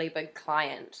on a really big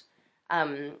client.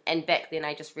 And back then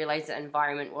I just realised the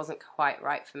environment wasn't quite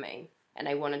right for me. And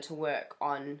I wanted to work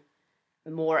on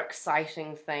more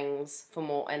exciting things for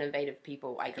more innovative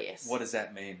people, I guess. What does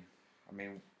that mean? I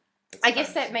mean, that's I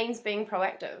guess kind that means being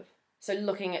proactive. So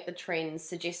looking at the trends,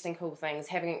 suggesting cool things,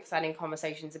 having exciting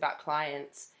conversations about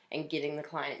clients, and getting the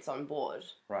clients on board.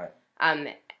 right.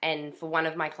 And for one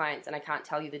of my clients, and I can't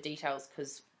tell you the details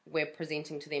because we're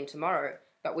presenting to them tomorrow,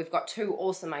 but we've got 2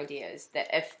 awesome ideas that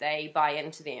if they buy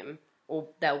into them, or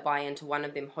they'll buy into one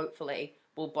of them, hopefully,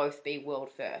 will both be world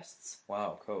firsts.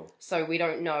 Wow, cool. So we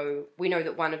know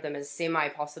that one of them is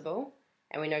semi-possible,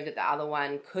 and we know that the other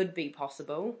one could be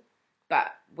possible,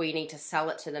 but we need to sell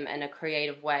it to them in a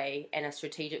creative way and a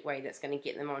strategic way that's going to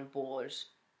get them on board,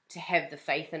 to have the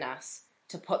faith in us,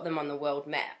 to put them on the world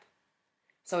map.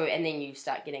 So, and then you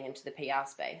start getting into the PR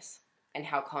space and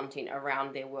how content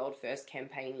around their world first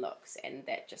campaign looks, and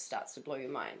that just starts to blow your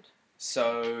mind.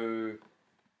 So,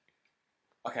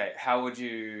 okay, how would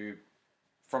you,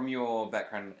 from your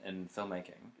background in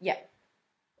filmmaking, Yeah.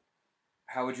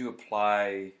 how would you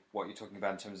apply what you're talking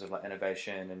about in terms of like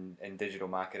innovation and digital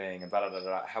marketing and blah, blah, blah,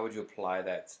 blah, how would you apply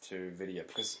that to video?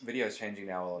 Because video is changing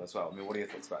now a lot as well. I mean, what are your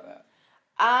thoughts about that?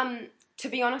 To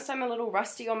be honest, I'm a little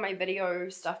rusty on my video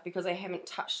stuff because I haven't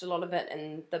touched a lot of it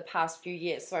in the past few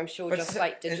years. So I'm sure But just so-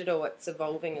 like digital, it's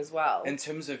evolving as well. In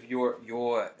terms of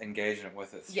your engagement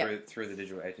with it through the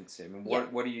digital agency, I mean,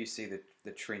 what do you see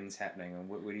the trends happening, and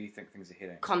where do you think things are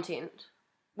heading? Content.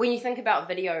 When you think about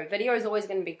video is always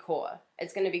going to be core.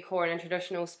 It's going to be core in a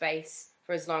traditional space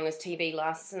for as long as TV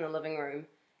lasts in the living room,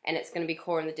 and it's going to be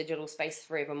core in the digital space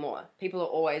forevermore. People are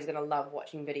always going to love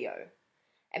watching video.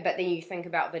 But then you think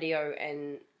about video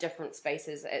in different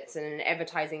spaces. It's in an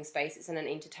advertising space, it's in an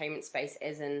entertainment space,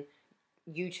 as in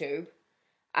YouTube.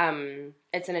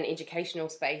 It's in an educational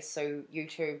space, so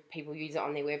YouTube, people use it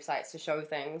on their websites to show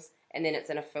things, and then it's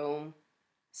in a film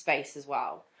space as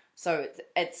well. So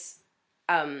it's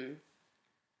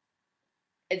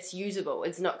usable.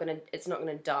 It's not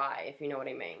gonna die, if you know what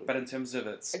I mean. But in terms of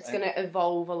it's gonna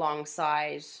evolve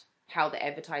alongside how the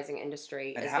advertising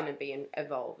industry And is how- going to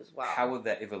evolve as well. how would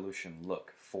that evolution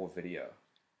look for video?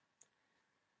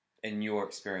 In your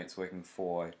experience working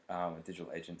for a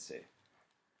digital agency?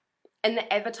 In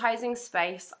the advertising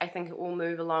space, I think it will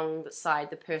move alongside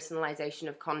the personalization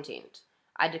of content.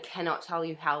 I cannot tell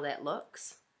you how that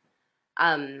looks.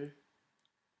 But,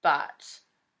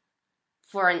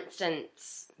 for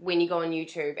instance, when you go on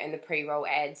YouTube and the pre-roll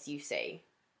ads you see,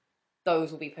 those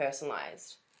will be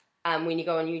personalized. When you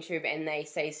go on YouTube and they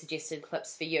say suggested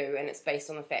clips for you, and it's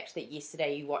based on the fact that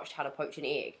yesterday you watched how to poach an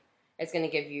egg, it's going to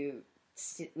give you,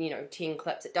 10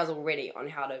 clips. It does already on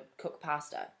how to cook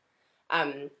pasta.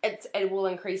 It will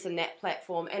increase in that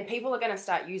platform, and people are going to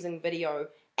start using video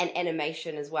and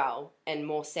animation as well in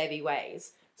more savvy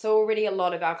ways. So already a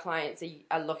lot of our clients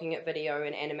are looking at video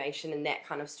and animation and that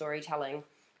kind of storytelling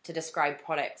to describe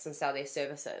products and sell their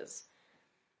services.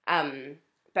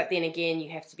 But then again, you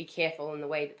have to be careful in the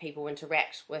way that people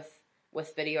interact with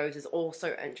videos is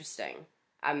also interesting.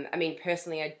 I mean,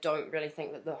 personally, I don't really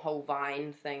think that the whole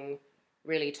Vine thing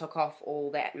really took off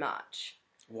all that much.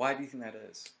 Why do you think that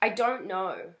is? I don't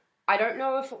know. I don't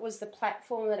know if it was the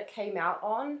platform that it came out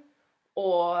on,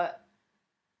 or...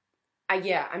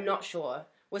 I'm not sure.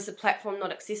 Was the platform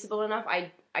not accessible enough?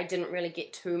 I didn't really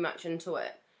get too much into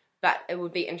it. But it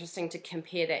would be interesting to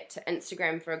compare that to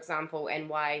Instagram, for example, and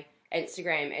why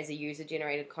Instagram as a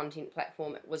user-generated content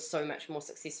platform was so much more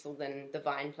successful than the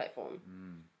Vine platform.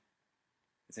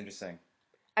 It's interesting.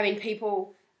 I mean,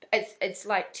 it's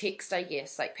like text, I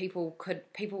guess. Like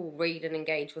people read and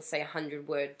engage with, say,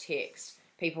 100-word text.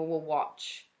 People will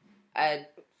watch a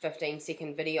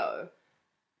 15-second video.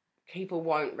 People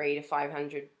won't read a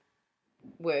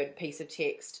 500-word piece of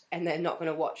text, and they're not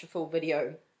going to watch a full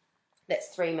video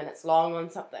that's 3 minutes long on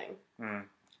something.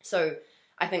 So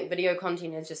I think video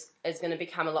content is going to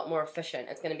become a lot more efficient.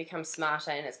 It's going to become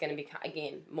smarter, and it's going to become,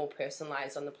 again, more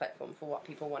personalized on the platform for what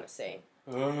people want to see.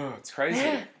 Oh, it's crazy.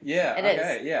 Yeah, It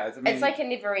okay, is. yeah. I mean, It's like a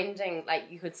never-ending, like,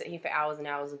 you could sit here for hours and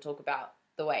hours and talk about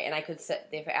the way, and I could sit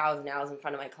there for hours and hours in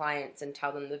front of my clients and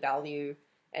tell them the value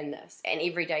in this. And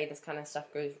every day this kind of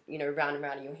stuff goes, round and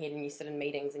round in your head, and you sit in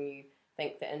meetings and you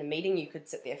think that in a meeting you could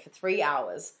sit there for 3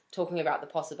 hours talking about the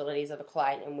possibilities of a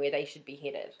client and where they should be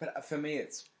headed. But for me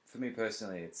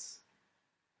personally, it's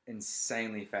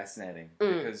insanely fascinating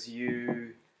because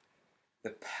the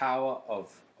power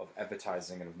of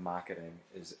advertising and of marketing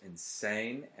is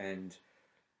insane, and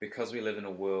because we live in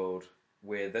a world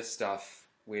where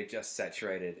we're just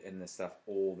saturated in this stuff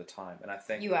all the time, and I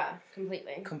think You are,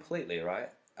 completely. right.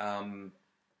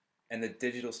 And the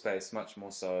digital space much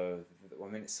more so. I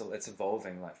mean, it's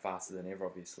evolving like faster than ever,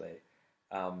 obviously.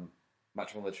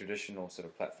 Much more the traditional sort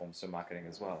of platforms for marketing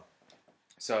as well.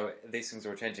 So these things are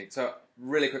all changing. So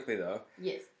really quickly though,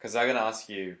 Yes. because I'm gonna ask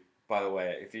you. By the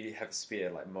way, if you have a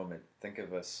spare moment, think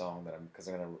of a song because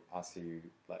I'm gonna ask you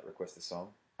request a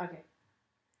song Okay.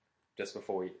 just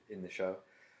before we end the show.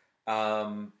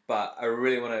 But I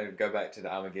really want to go back to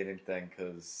the Armageddon thing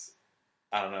because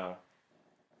I don't know.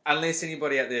 Unless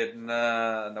anybody out there,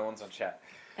 no one's on chat.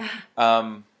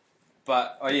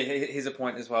 But here's a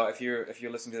point as well. If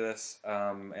you're listening to this,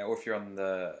 or if you're on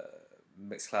the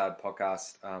Mixcloud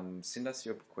podcast, send us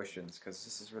your questions because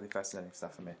this is really fascinating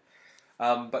stuff for me.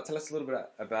 But tell us a little bit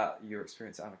about your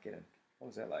experience at Armageddon. What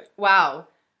was that like? Wow.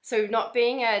 So not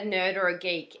being a nerd or a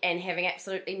geek and having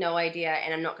absolutely no idea,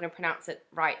 and I'm not going to pronounce it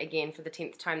right again for the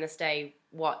 10th time this day,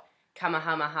 what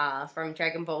Kamehameha from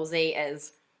Dragon Ball Z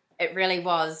is, it really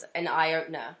was an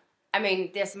eye-opener. I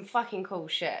mean, there's some fucking cool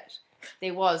shit.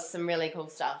 There was some really cool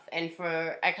stuff. And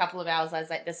for a couple of hours, I was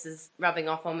like, this is rubbing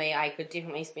off on me. I could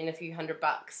definitely spend a few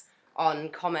 $100 on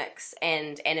comics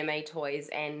and anime toys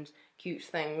and cute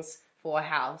things for a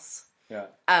house. Yeah.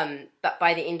 But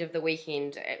by the end of the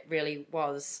weekend, it really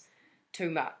was too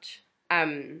much.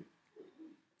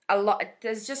 A lot.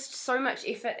 There's just so much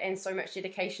effort and so much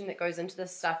dedication that goes into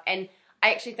this stuff, and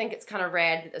I actually think it's kind of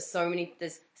rad that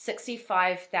there's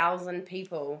 65,000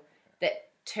 people that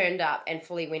turned up and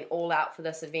fully went all out for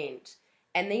this event,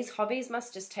 and these hobbies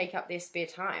must just take up their spare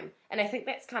time, and I think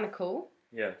that's kind of cool.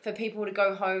 Yeah. For people to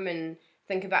go home and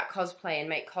think about cosplay and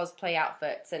make cosplay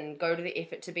outfits and go to the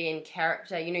effort to be in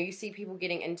character. You know, you see people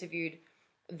getting interviewed.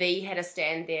 V had a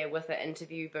stand there with an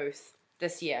interview booth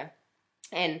this year.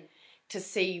 And to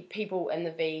see people in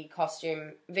the V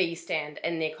stand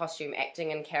in their costume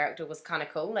acting in character was kind of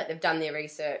cool. Like, they've done their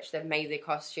research, they've made their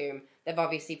costume, they've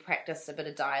obviously practiced a bit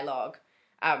of dialogue.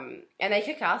 And they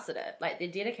kick ass at it. Like, they're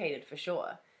dedicated for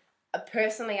sure.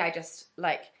 Personally, I just,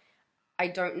 I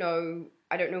don't know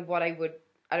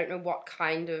what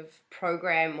kind of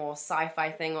program or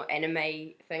sci-fi thing or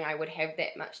anime thing I would have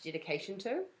that much dedication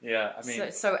to. Yeah, I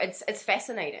mean... So it's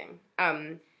fascinating.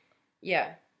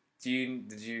 Yeah.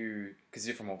 Did you... Because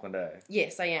you're from Auckland, eh?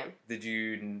 Yes, I am. Did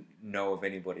you know of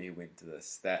anybody who went to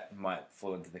this that might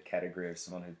fall into the category of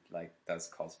someone who, does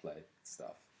cosplay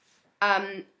stuff?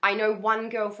 I know one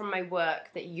girl from my work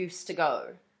that used to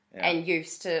go. Yeah.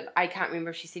 And I can't remember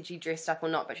if she said she dressed up or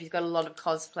not, but she's got a lot of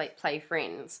cosplay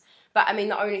friends. But, I mean,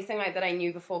 the only thing that I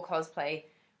knew before cosplay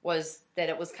was that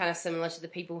it was kind of similar to the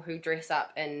people who dress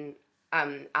up in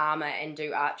armour and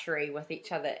do archery with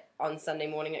each other on Sunday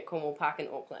morning at Cornwall Park in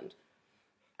Auckland.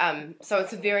 So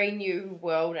it's a very new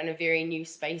world and a very new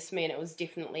space for me, and it was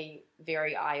definitely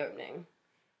very eye-opening.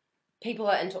 People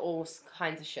are into all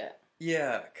kinds of shit.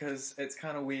 Yeah, because it's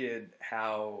kind of weird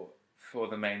how... for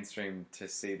the mainstream to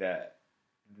see that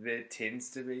there tends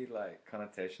to be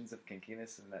connotations of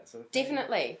kinkiness and that sort of thing.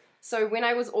 Definitely. So when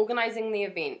I was organising the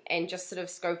event and just sort of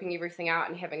scoping everything out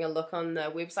and having a look on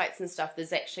the websites and stuff,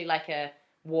 there's actually a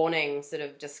warning sort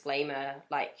of disclaimer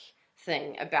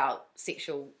thing about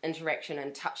sexual interaction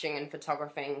and touching and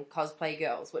photographing cosplay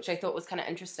girls, which I thought was kind of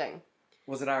interesting.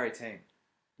 Was it R18?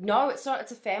 No, it's not.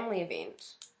 It's a family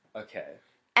event. Okay.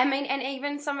 I mean, and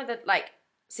even some of the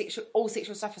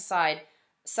sexual stuff aside,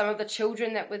 some of the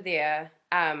children that were there,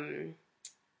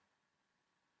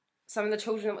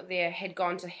 had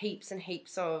gone to heaps and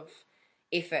heaps of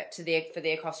effort for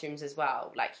their costumes as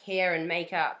well, hair and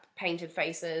makeup, painted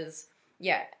faces.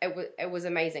 Yeah, it was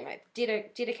amazing.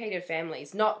 Dedicated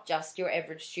families, not just your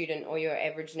average student or your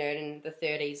average nerd in the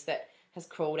 30s that has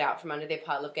crawled out from under their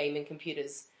pile of gaming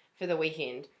computers for the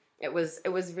weekend. It was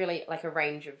really a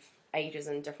range of ages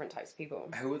and different types of people.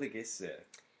 Who were the guests there?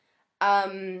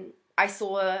 I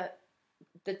saw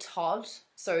the Todd,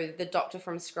 so the doctor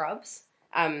from Scrubs.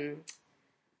 I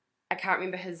can't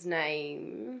remember his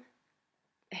name.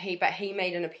 But he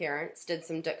made an appearance, did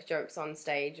some dick jokes on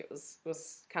stage. It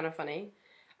was kind of funny.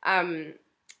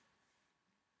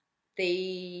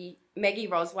 The Maggie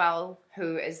Roswell,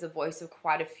 who is the voice of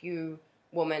quite a few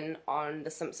women on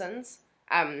The Simpsons,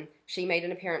 she made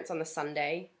an appearance on the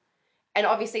Sunday. And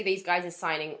obviously these guys are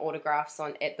signing autographs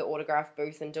at the autograph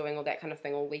booth and doing all that kind of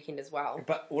thing all weekend as well.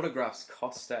 But autographs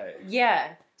cost, eh? Yeah.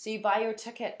 So you buy your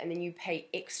ticket and then you pay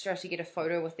extra to get a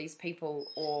photo with these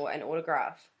people or an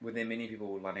autograph. Were there many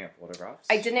people lining up for autographs?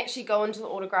 I didn't actually go into the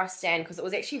autograph stand because it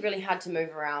was actually really hard to move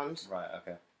around. Right,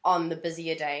 okay. On the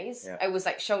busier days. Yeah. It was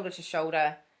shoulder to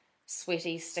shoulder,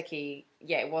 sweaty, sticky.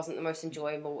 Yeah, it wasn't the most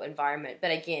enjoyable environment. But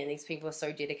again, these people are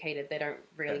so dedicated, they don't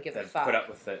really give a fuck. They'd put up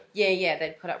with it. Yeah,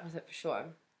 they'd put up with it for sure.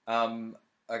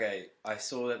 Okay, I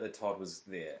saw that the Todd was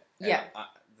there. Yeah.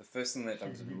 The first thing that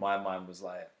jumped into my mind was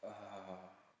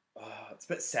it's a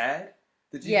bit sad.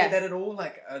 Did you Yeah. hear that at all?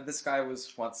 This guy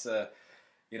was once a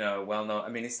you know, well known. I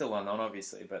mean, he's still well known,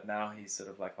 obviously, but now he's sort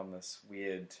of like on this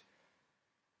weird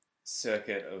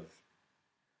circuit of.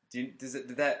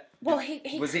 Well,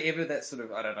 he was there ever that sort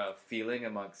of, I don't know, feeling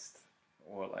amongst,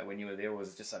 or like when you were there,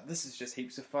 was it just like this is just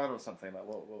heaps of fun or something? Like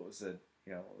what was the,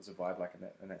 you know, what was the vibe like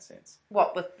in that sense?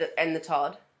 what with the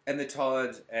Todd. And the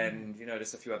Todd, and you know,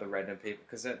 just a few other random people,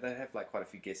 because they have like quite a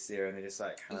few guests there, and they're just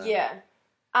like kind of Yeah.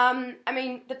 I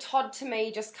mean, the Todd to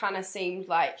me just kind of seemed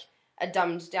like a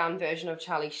dumbed down version of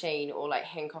Charlie Sheen or like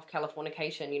Hancock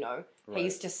Californication, you know.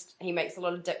 Right. He makes a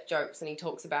lot of dick jokes and he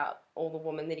talks about all the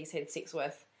women that he's had sex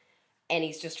with, and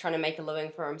he's just trying to make a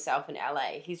living for himself in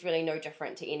LA. He's really no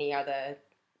different to any other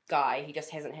guy. He just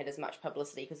hasn't had as much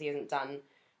publicity because he hasn't done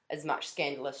as much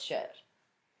scandalous shit.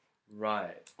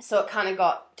 Right. So it kind of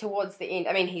got towards the end.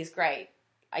 I mean, he's great.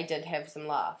 I did have some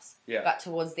laughs. Yeah. But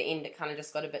towards the end, it kind of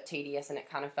just got a bit tedious, and it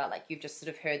kind of felt like you've just sort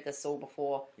of heard this all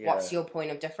before. Yeah. What's your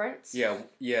point of difference?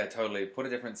 Yeah, totally. Put a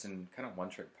difference in kind of one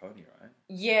trick pony, right?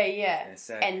 Yeah. In a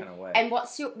sad kind of way. And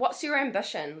what's your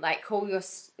ambition? Like, cool,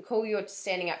 you're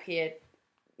standing up here,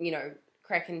 you know,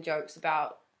 cracking jokes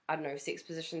about, I don't know, sex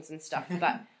positions and stuff.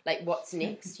 But like, what's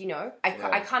next? You know,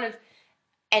 I kind of.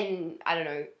 And I don't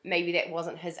know, maybe that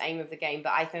wasn't his aim of the game,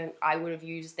 but I think I would have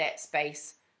used that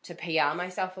space to PR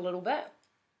myself a little bit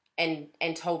and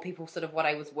told people sort of what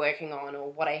I was working on or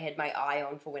what I had my eye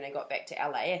on for when I got back to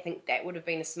LA. I think that would have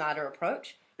been a smarter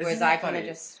approach. Whereas Isn't that I kind of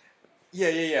funny? just...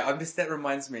 Yeah. That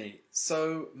reminds me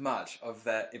so much of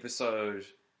that episode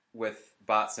with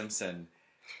Bart Simpson.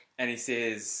 And he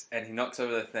says, and he knocks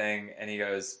over the thing, and he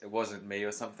goes, "It wasn't me,"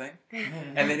 or something.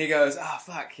 And then he goes,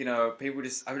 fuck, you know, people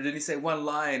just, I didn't say one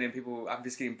line, and people, I'm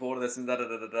just getting bored of this, and da da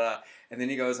da da da. And then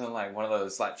he goes on like one of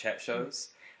those like chat shows,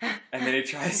 and then he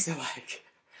tries to like,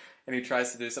 and he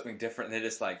tries to do something different, and they're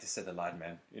just like, just said the line,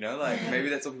 man. You know, like maybe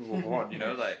that's what people want. You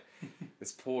know, like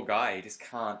this poor guy,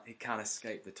 he can't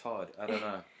escape the Todd. I don't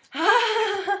know.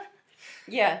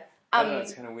 Yeah. I don't know,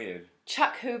 it's kind of weird.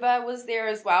 Chuck Huber was there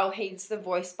as well. He's the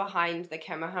voice behind the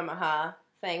Kamehameha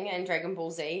thing in Dragon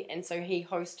Ball Z, and so he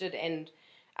hosted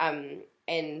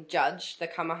and judged the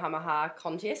Kamehameha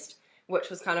contest, which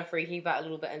was kind of freaky but a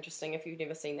little bit interesting if you've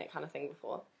never seen that kind of thing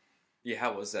before. Yeah,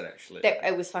 how was that actually?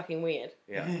 It was fucking weird.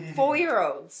 Yeah.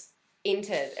 4-year-olds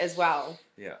entered as well.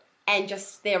 Yeah. And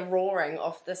just they're roaring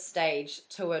off the stage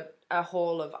to a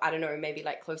hall of, I don't know, maybe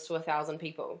like close to 1,000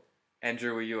 people.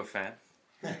 Andrew, were you a fan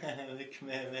The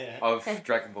Kamehameha. of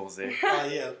Dragon Ball Z? Oh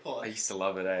yeah, of I course. used to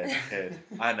love it, as a kid.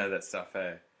 I know that stuff,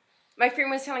 eh? My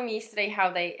friend was telling me yesterday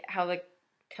how the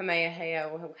Kamehameha,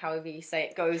 or however you say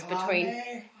it, goes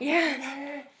between...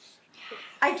 Yeah.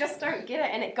 I just don't get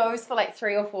it, and it goes for like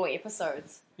 3 or 4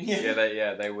 episodes.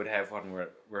 They would have one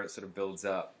where it sort of builds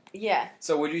up. Yeah.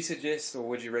 So would you suggest or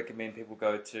would you recommend people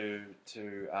go to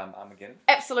Armageddon?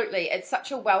 Absolutely. It's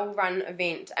such a well-run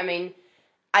event. I mean,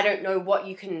 I don't know what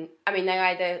you can... I mean, they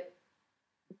either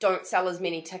don't sell as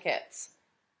many tickets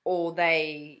or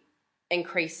they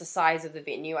increase the size of the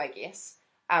venue, I guess,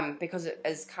 because it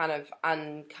is kind of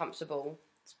uncomfortable.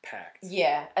 It's packed.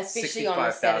 Yeah, especially on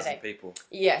a 65,000 Saturday. people.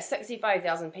 Yeah,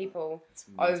 65,000 people It's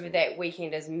mental. over that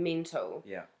weekend is mental.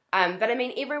 Yeah. But I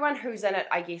mean, everyone who's in it,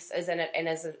 I guess, is in it and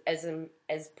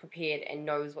is prepared and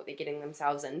knows what they're getting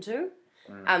themselves into.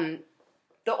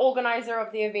 The organizer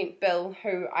of the event, Bill,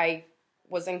 who I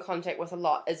was in contact with a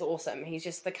lot, is awesome. He's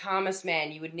just the calmest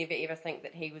man. You would never ever think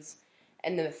that he was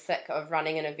in the thick of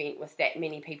running an event with that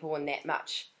many people and that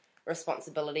much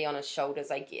responsibility on his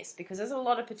shoulders, I guess, because there's a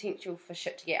lot of potential for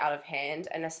shit to get out of hand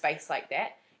in a space like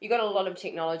that. You got a lot of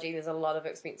technology, there's a lot of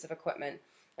expensive equipment,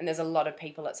 and there's a lot of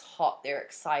people. It's hot, they're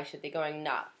excited, they're going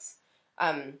nuts.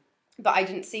 But I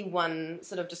didn't see one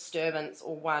sort of disturbance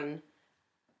or one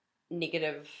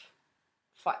negative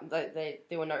fight.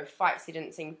 There were no fights.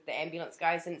 The ambulance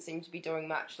guys didn't seem to be doing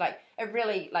much. Like, it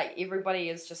really, like, everybody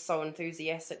is just so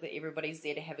enthusiastic that everybody's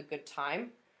there to have a good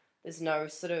time. There's no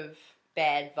sort of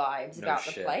bad vibes about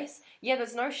the place. Yeah,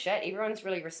 there's no shit. Everyone's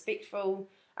really respectful.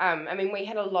 I mean, we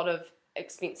had a lot of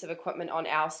expensive equipment on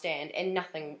our stand and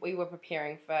nothing. We were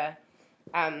preparing for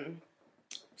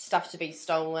stuff to be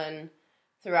stolen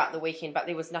throughout the weekend, but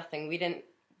there was nothing.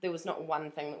 There was not one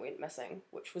thing that went missing,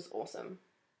 which was awesome.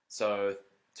 So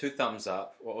 2 thumbs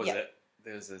up. What was it?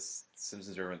 There was this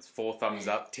Simpsons reference. 4 thumbs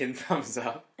up, 10 thumbs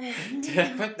up.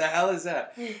 What the hell is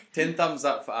that? 10 thumbs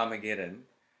up for Armageddon.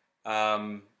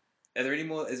 Are there any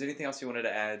more? Is there anything else you wanted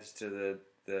to add to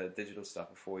the digital stuff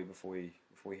before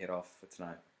we head off for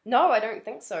tonight? No, I don't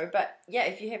think so. But yeah,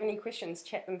 if you have any questions,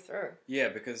 chat them through. Yeah,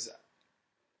 because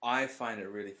I find it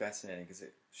really fascinating because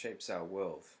it shapes our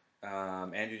world.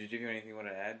 Andrew, did you have anything you want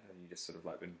to add? Or you just sort of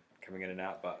like been coming in and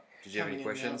out. But did you have any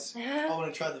Coming in and questions? I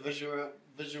want to try the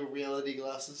visual reality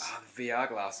glasses. Ah, the VR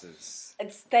glasses.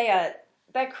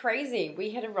 They're crazy.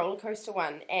 We had a roller coaster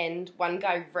one, and one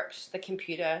guy ripped the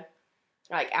computer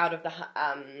like out of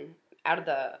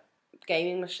the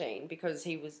gaming machine because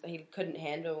he couldn't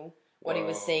handle what he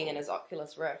was seeing in his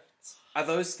Oculus Rifts. Are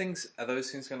those things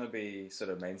going to be sort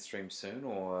of mainstream soon,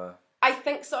 or? I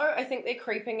think so. I think they're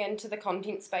creeping into the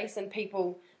content space, and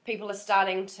people are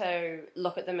starting to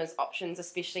look at them as options,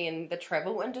 especially in the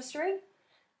travel industry.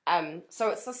 So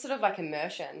it's a sort of like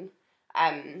immersion.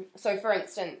 So for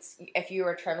instance, if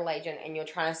you're a travel agent and you're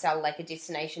trying to sell like a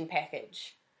destination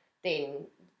package, then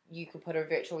you could put a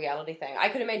virtual reality thing. I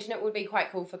could imagine it would be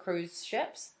quite cool for cruise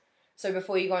ships. So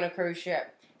before you go on a cruise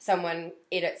ship, someone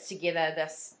edits together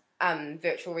this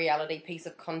virtual reality piece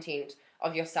of content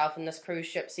of yourself in this cruise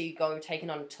ship. So you go taken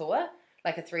on a tour,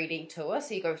 like a 3D tour.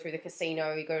 So you go through the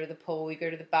casino, you go to the pool, you go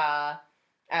to the bar.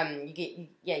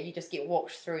 You just get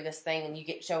walked through this thing, and you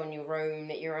get shown your room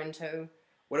that you're into.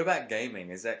 What about gaming?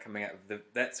 Is that coming out?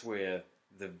 That's where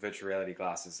the virtual reality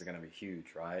glasses are going to be huge,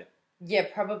 right? Yeah,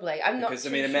 probably. I'm not. Because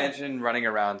too imagine running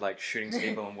around like shooting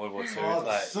people in World War II. Oh,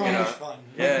 like, so much fun.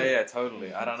 Yeah,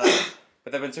 totally. I don't know,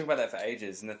 but they've been talking about that for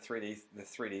ages, and the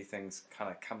 3D things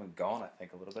kind of come and gone. I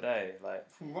think a little bit, Like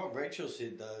From what Rachel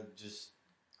said, though, just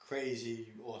crazy,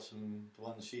 awesome. The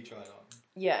ones she tried on.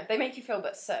 Yeah, they make you feel a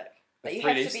bit sick. The But you 3D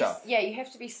have to stuff. be. Yeah, you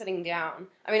have to be sitting down.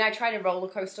 I mean, I tried a roller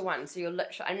coaster one, so you're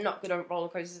literally. I'm not good on roller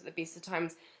coasters at the best of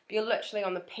times, but you're literally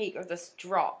on the peak of this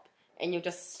drop, and you're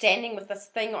just standing with this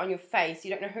thing on your face. You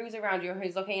don't know who's around you or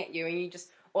who's looking at you, and you just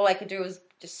all I could do was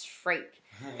just shriek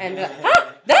and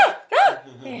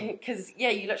because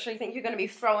you literally think you're going to be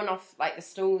thrown off like the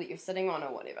stool that you're sitting on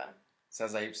or whatever.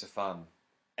 sounds like heaps of fun.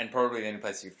 And probably the only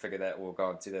place you figure that will go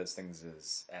and see those things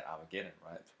is at Armageddon,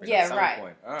 right? Probably Yeah, at some right.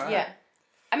 point. All right. Yeah,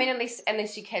 I mean,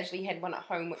 unless you casually had one at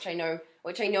home, which I know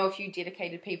a few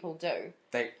dedicated people do.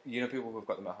 People who've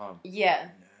got them at home. Yeah,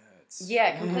 Nerds.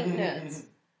 yeah, complete nerds.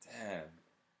 Damn.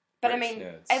 But Rich I mean,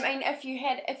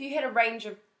 nerds. if you had a range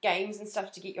of games and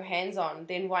stuff to get your hands on,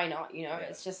 then why not? You know, Yeah.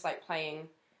 it's just like playing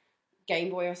Game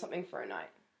Boy or something for a night.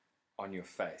 On your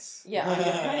face. Yeah, on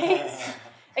your face.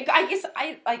 I guess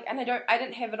I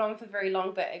didn't have it on for very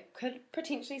long, but it could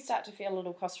potentially start to feel a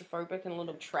little claustrophobic and a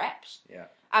little trapped. Yeah.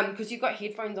 Because you've got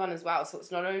headphones on as well, so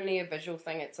it's not only a visual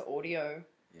thing; it's an audio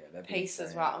That'd be piece as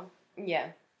insane. well. Yeah,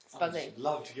 it's I'd buzzing. just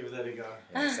love to give that a go.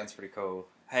 Yeah, that sounds pretty cool.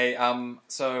 Hey,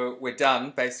 so we're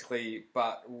done basically,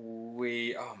 but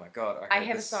oh my god. Okay, I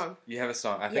have a song. You have a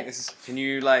song. I think Yeah. this is. Can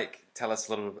you tell us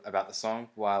a little bit about the song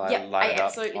while I Yeah, line I it up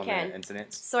absolutely on can. the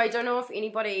internet? So I don't know if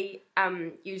anybody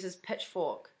uses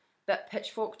Pitchfork, but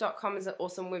Pitchfork.com is an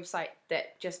awesome website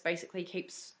that just basically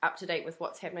keeps up to date with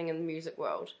what's happening in the music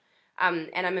world. And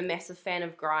I'm a massive fan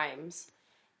of Grimes,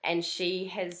 and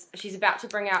she's about to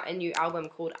bring out a new album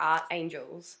called Art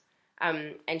Angels,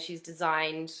 and she's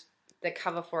designed the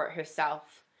cover for it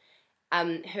herself.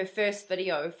 Her first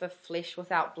video for Flesh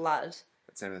Without Blood.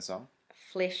 What's the name of the song?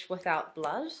 Flesh Without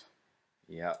Blood.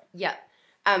 Yeah. Yeah.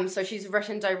 So she's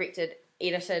written, directed,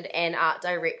 edited, and art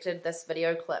directed this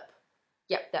video clip.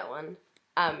 Yep, that one.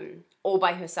 All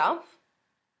by herself.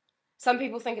 Some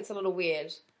people think it's a little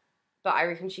weird, but I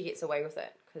reckon she gets away with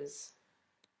it because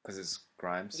Because it's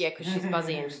Grimes. she's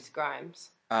buzzy and she's Grimes.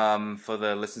 For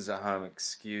the listeners at home,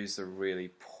 excuse the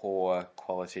really poor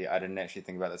quality. I didn't actually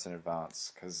think about this in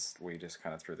advance because we just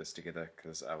kind of threw this together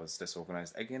because I was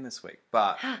disorganized again this week.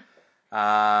 But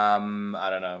I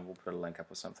don't know. We'll put a link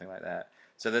up or something like that.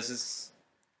 So this is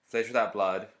Flesh Without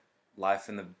Blood, Life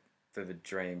in the Vivid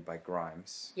Dream by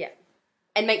Grimes. Yeah.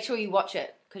 And make sure you watch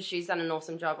it because she's done an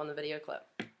awesome job on the video clip.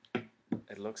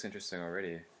 It looks interesting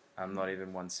already. I'm not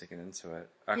even 1 second into it.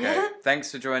 Okay,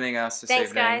 thanks for joining us this Thanks,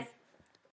 evening. guys.